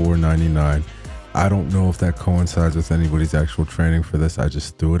 $54.99? I don't know if that coincides with anybody's actual training for this. I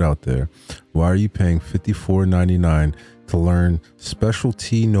just threw it out there. Why are you paying $54.99 to learn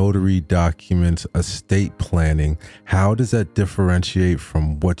specialty notary documents, estate planning? How does that differentiate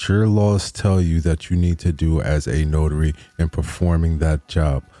from what your laws tell you that you need to do as a notary in performing that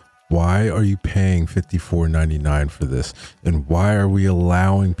job? Why are you paying $54.99 for this? And why are we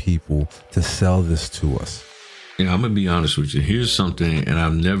allowing people to sell this to us? Yeah, I'm gonna be honest with you. Here's something, and I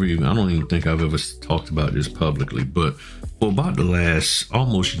don't even think I've ever talked about this publicly, but for about the last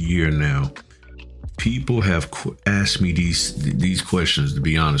almost year now, people have asked me these questions, to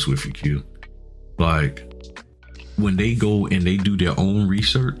be honest with you, Q. Like, when they go and they do their own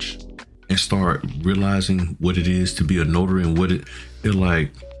research and start realizing what it is to be a notary and they're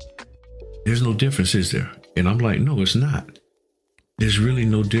like, there's no difference, is there? And I'm like, no, it's not. There's really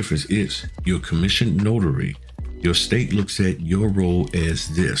no difference. It's your commissioned notary. Your state looks at your role as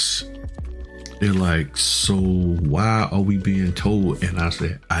this. They're like, so why are we being told? And I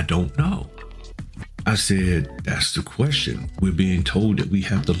said, I don't know. I said, that's the question. We're being told that we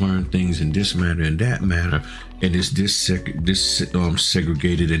have to learn things in this manner and that manner, and it's this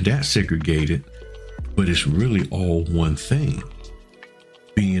segregated and that segregated, but it's really all one thing.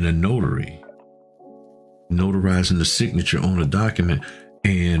 Being a notary, notarizing the signature on a document,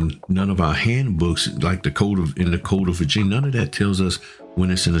 and none of our handbooks, like in the Code of Virginia, none of that tells us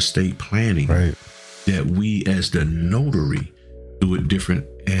when it's in estate planning, right, that we as the notary do it different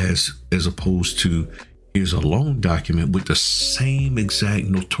as opposed to here's a loan document with the same exact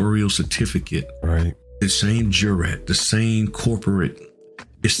notarial certificate, right, the same jurat, the same corporate.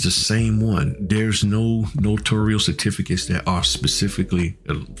 It's the same one. There's no notarial certificates that are specifically,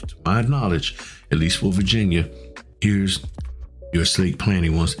 to my knowledge, at least for Virginia, here's your estate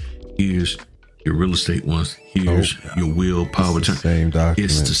planning ones, here's your real estate ones, here's your will, power of attorney. Same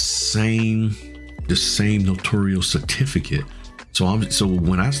document. It's the same notarial certificate. So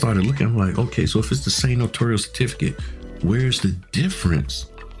when I started looking, I'm like, okay, so if it's the same notarial certificate, where's the difference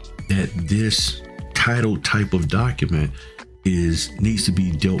that this title type of document needs to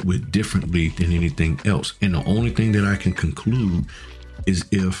be dealt with differently than anything else? And the only thing that I can conclude is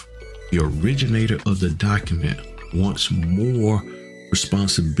if the originator of the document wants more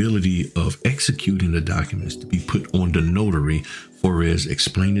responsibility of executing the documents to be put on the notary, for as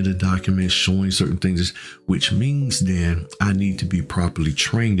explaining the documents, showing certain things, which means then I need to be properly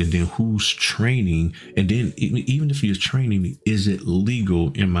trained. And then who's training? And then even if you're training me, is it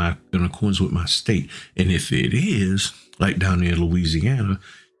legal in accordance with my state? And if it is, like down there in Louisiana,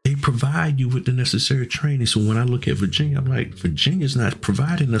 they provide you with the necessary training. So when I look at Virginia, I'm like, Virginia's not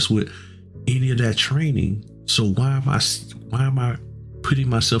providing us with any of that training. So why am I putting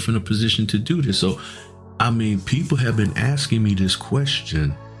myself in a position to do this? So, I mean, people have been asking me this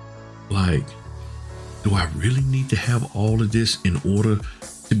question, like, do I really need to have all of this in order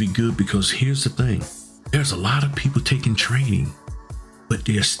to be good? Because here's the thing, there's a lot of people taking training, but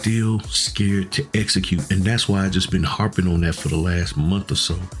they're still scared to execute. And that's why I've just been harping on that for the last month or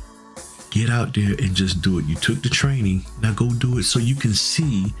so. Get out there and just do it. You took the training, now go do it so you can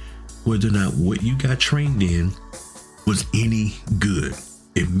see whether or not what you got trained in was any good.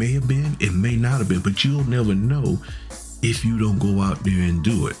 It may have been, it may not have been, but you'll never know if you don't go out there and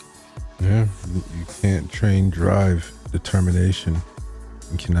do it. Yeah, you can't train drive, determination.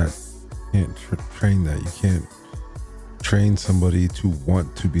 You can't train that. You can't train somebody to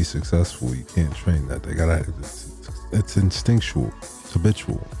want to be successful. You can't train that. It's instinctual. It's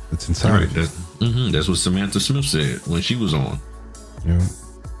habitual. It's inside. Right. That's what Samantha Smith said when she was on. Yeah.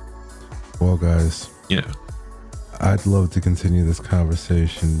 Well, guys. Yeah. I'd love to continue this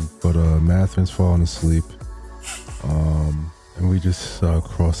conversation, but Matherin's falling asleep. And we just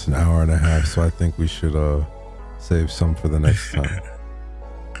crossed an hour and a half, so I think we should save some for the next time.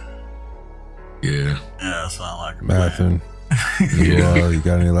 Yeah. Yeah, sound like a Matherin, you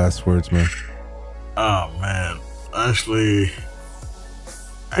got any last words, man? Oh man, actually,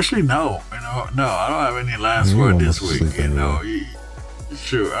 no. No, I don't have any last word this week.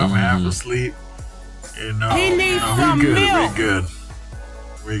 Sure, I'm half asleep. He needs some milk.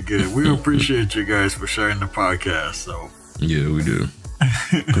 We good. We appreciate you guys for sharing the podcast. So yeah, we do.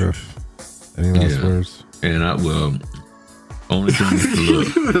 Griff, any last words? And only thing look.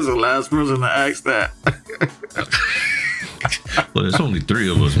 Who was the last person to ask that? Well, there's only 3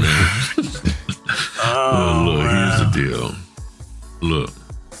 of us, man. Look, here's the deal. Look,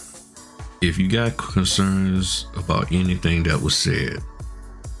 if you got concerns about anything that was said,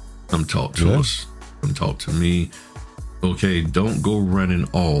 come talk to us. Come talk to me. Okay, don't go running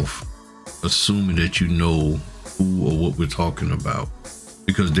off assuming that you know who or what we're talking about,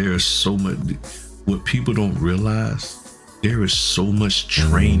 because there is so much. What people don't realize, there is so much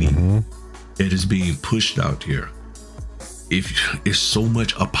training that is being pushed out here. If it's so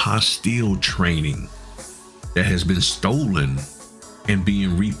much apostille training that has been stolen and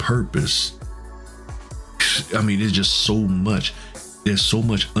being repurposed. I mean, it's just so much. There's so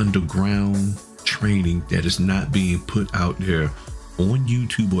much underground training that is not being put out there on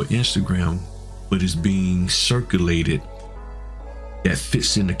YouTube or Instagram, but is being circulated that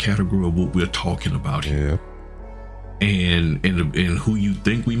fits in the category of what we're talking about here. And who you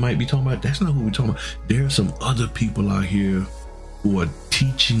think we might be talking about, that's not who we're talking about. There are some other people out here who are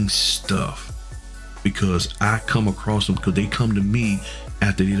teaching stuff, because I come across them, because they come to me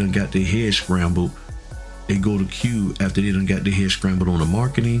after they done got their head scrambled. They go to Q after they done got their head scrambled on the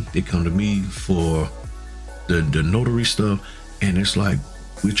marketing. They come to me for the notary stuff. And it's like,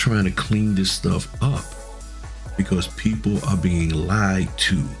 we're trying to clean this stuff up because people are being lied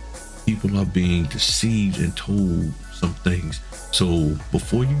to. People are being deceived and told some things. So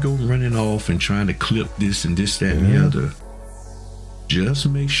before you go running off and trying to clip this and this, that, and the other, just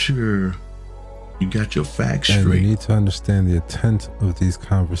make sure you got your facts straight. And you need to understand the intent of these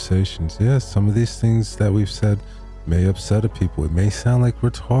conversations. Yes, some of these things that we've said may upset people. It may sound like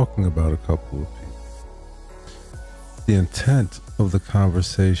we're talking about a couple of people. The intent of the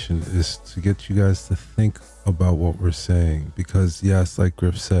conversation is to get you guys to think about what we're saying, because yes, like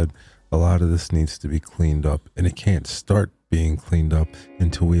Griff said, a lot of this needs to be cleaned up, and it can't start being cleaned up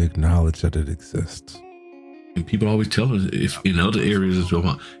until we acknowledge that it exists. And people always tell us, if in other areas,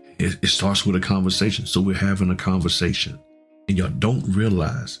 it starts with a conversation. So we're having a conversation, and y'all don't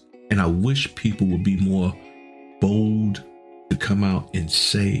realize. And I wish people would be more bold to come out and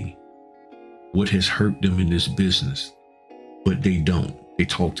say what has hurt them in this business, but they don't. They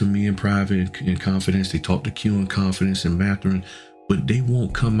talk to me in private, in confidence. They talk to Q in confidence and Matherin, but they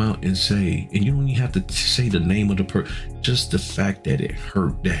won't come out and say, and you don't even have to say the name of the person, just the fact that it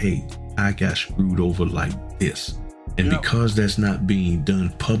hurt, that, hey, I got screwed over like this. And because that's not being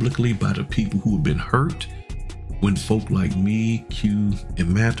done publicly by the people who have been hurt, when folk like me, Q, and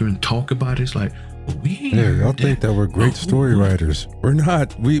Matherin talk about it, it's like, well, we ain't y'all think that we're great story writers. We're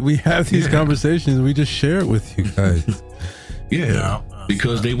not. We have these conversations and we just share it with you guys.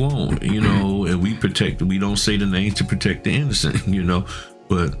 Because they won't, and we don't say the name to protect the innocent,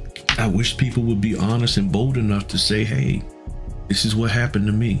 but I wish people would be honest and bold enough to say, hey, this is what happened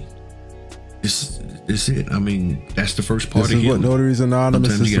to me. This is it. I mean, that's the first part of healing. This is what Notaries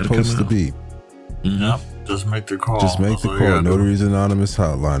Anonymous is supposed to be. Just make the call. Just make the call. Notaries Anonymous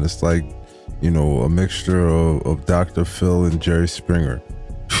hotline. It's like, a mixture of Dr. Phil and Jerry Springer.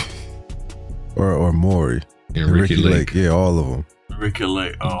 or Maury. And Ricky Lake. Yeah, all of them. Ricky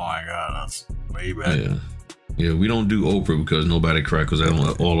Lake. Oh my God, that's way back. Yeah, we don't do Oprah because nobody cry, because all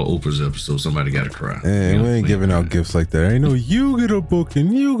of Oprah's episodes, somebody got to cry. And we ain't giving out gifts like that. Ain't no, you get a book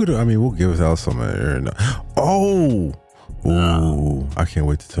and you get we'll give out some. I can't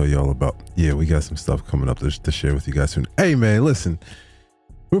wait to tell y'all about. Yeah, we got some stuff coming up to share with you guys soon. Hey, man, listen,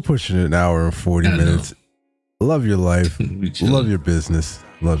 we're pushing an hour and 40 minutes. love your life, love your business,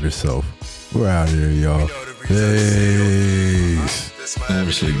 love yourself. We're out here, y'all. Peace.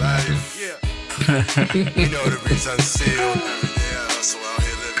 Obviously, man. We know the reason sealed. Every day I hustle out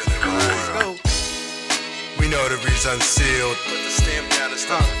here living it right. We know the reason sealed. Put the stamp down and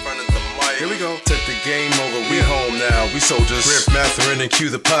stop in front of the mic. Here we go. Took the game over. We home now. We soldiers. Griff, Matherin, and Q,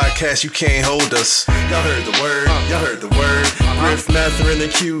 the podcast. You can't hold us. Y'all heard the word. Y'all heard the word. Griff, Matherin,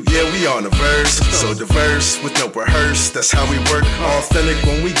 and Q. Yeah, we on the verse. So diverse with no rehearse. That's how we work. Authentic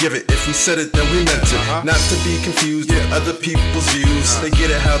when we give it. If we said it, then we meant it. Not to be confused with other people's views. They get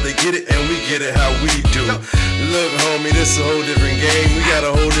it how they get it, and we get it how we do. Look, homie, this a whole different game. We got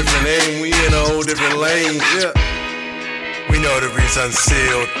a whole different aim. We in a whole different lane. Yeah. We know the reason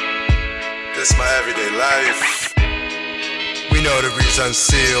sealed. This my everyday life. We know the reason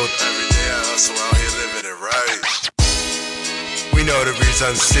sealed. Every day I hustle out here living it right. We know the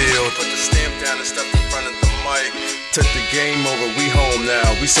reason sealed. Put the stamp down and step in front of the mic. Took the game over. We home now.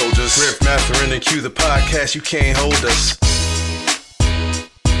 We soldiers. Griff, Matherin, and Q, the podcast. You can't hold us.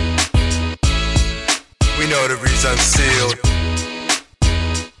 We know the reason sealed.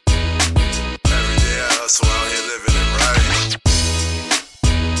 Every day I hustle out here living it right.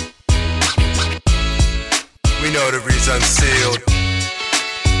 We know the reason sealed.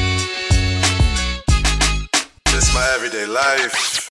 This my everyday life.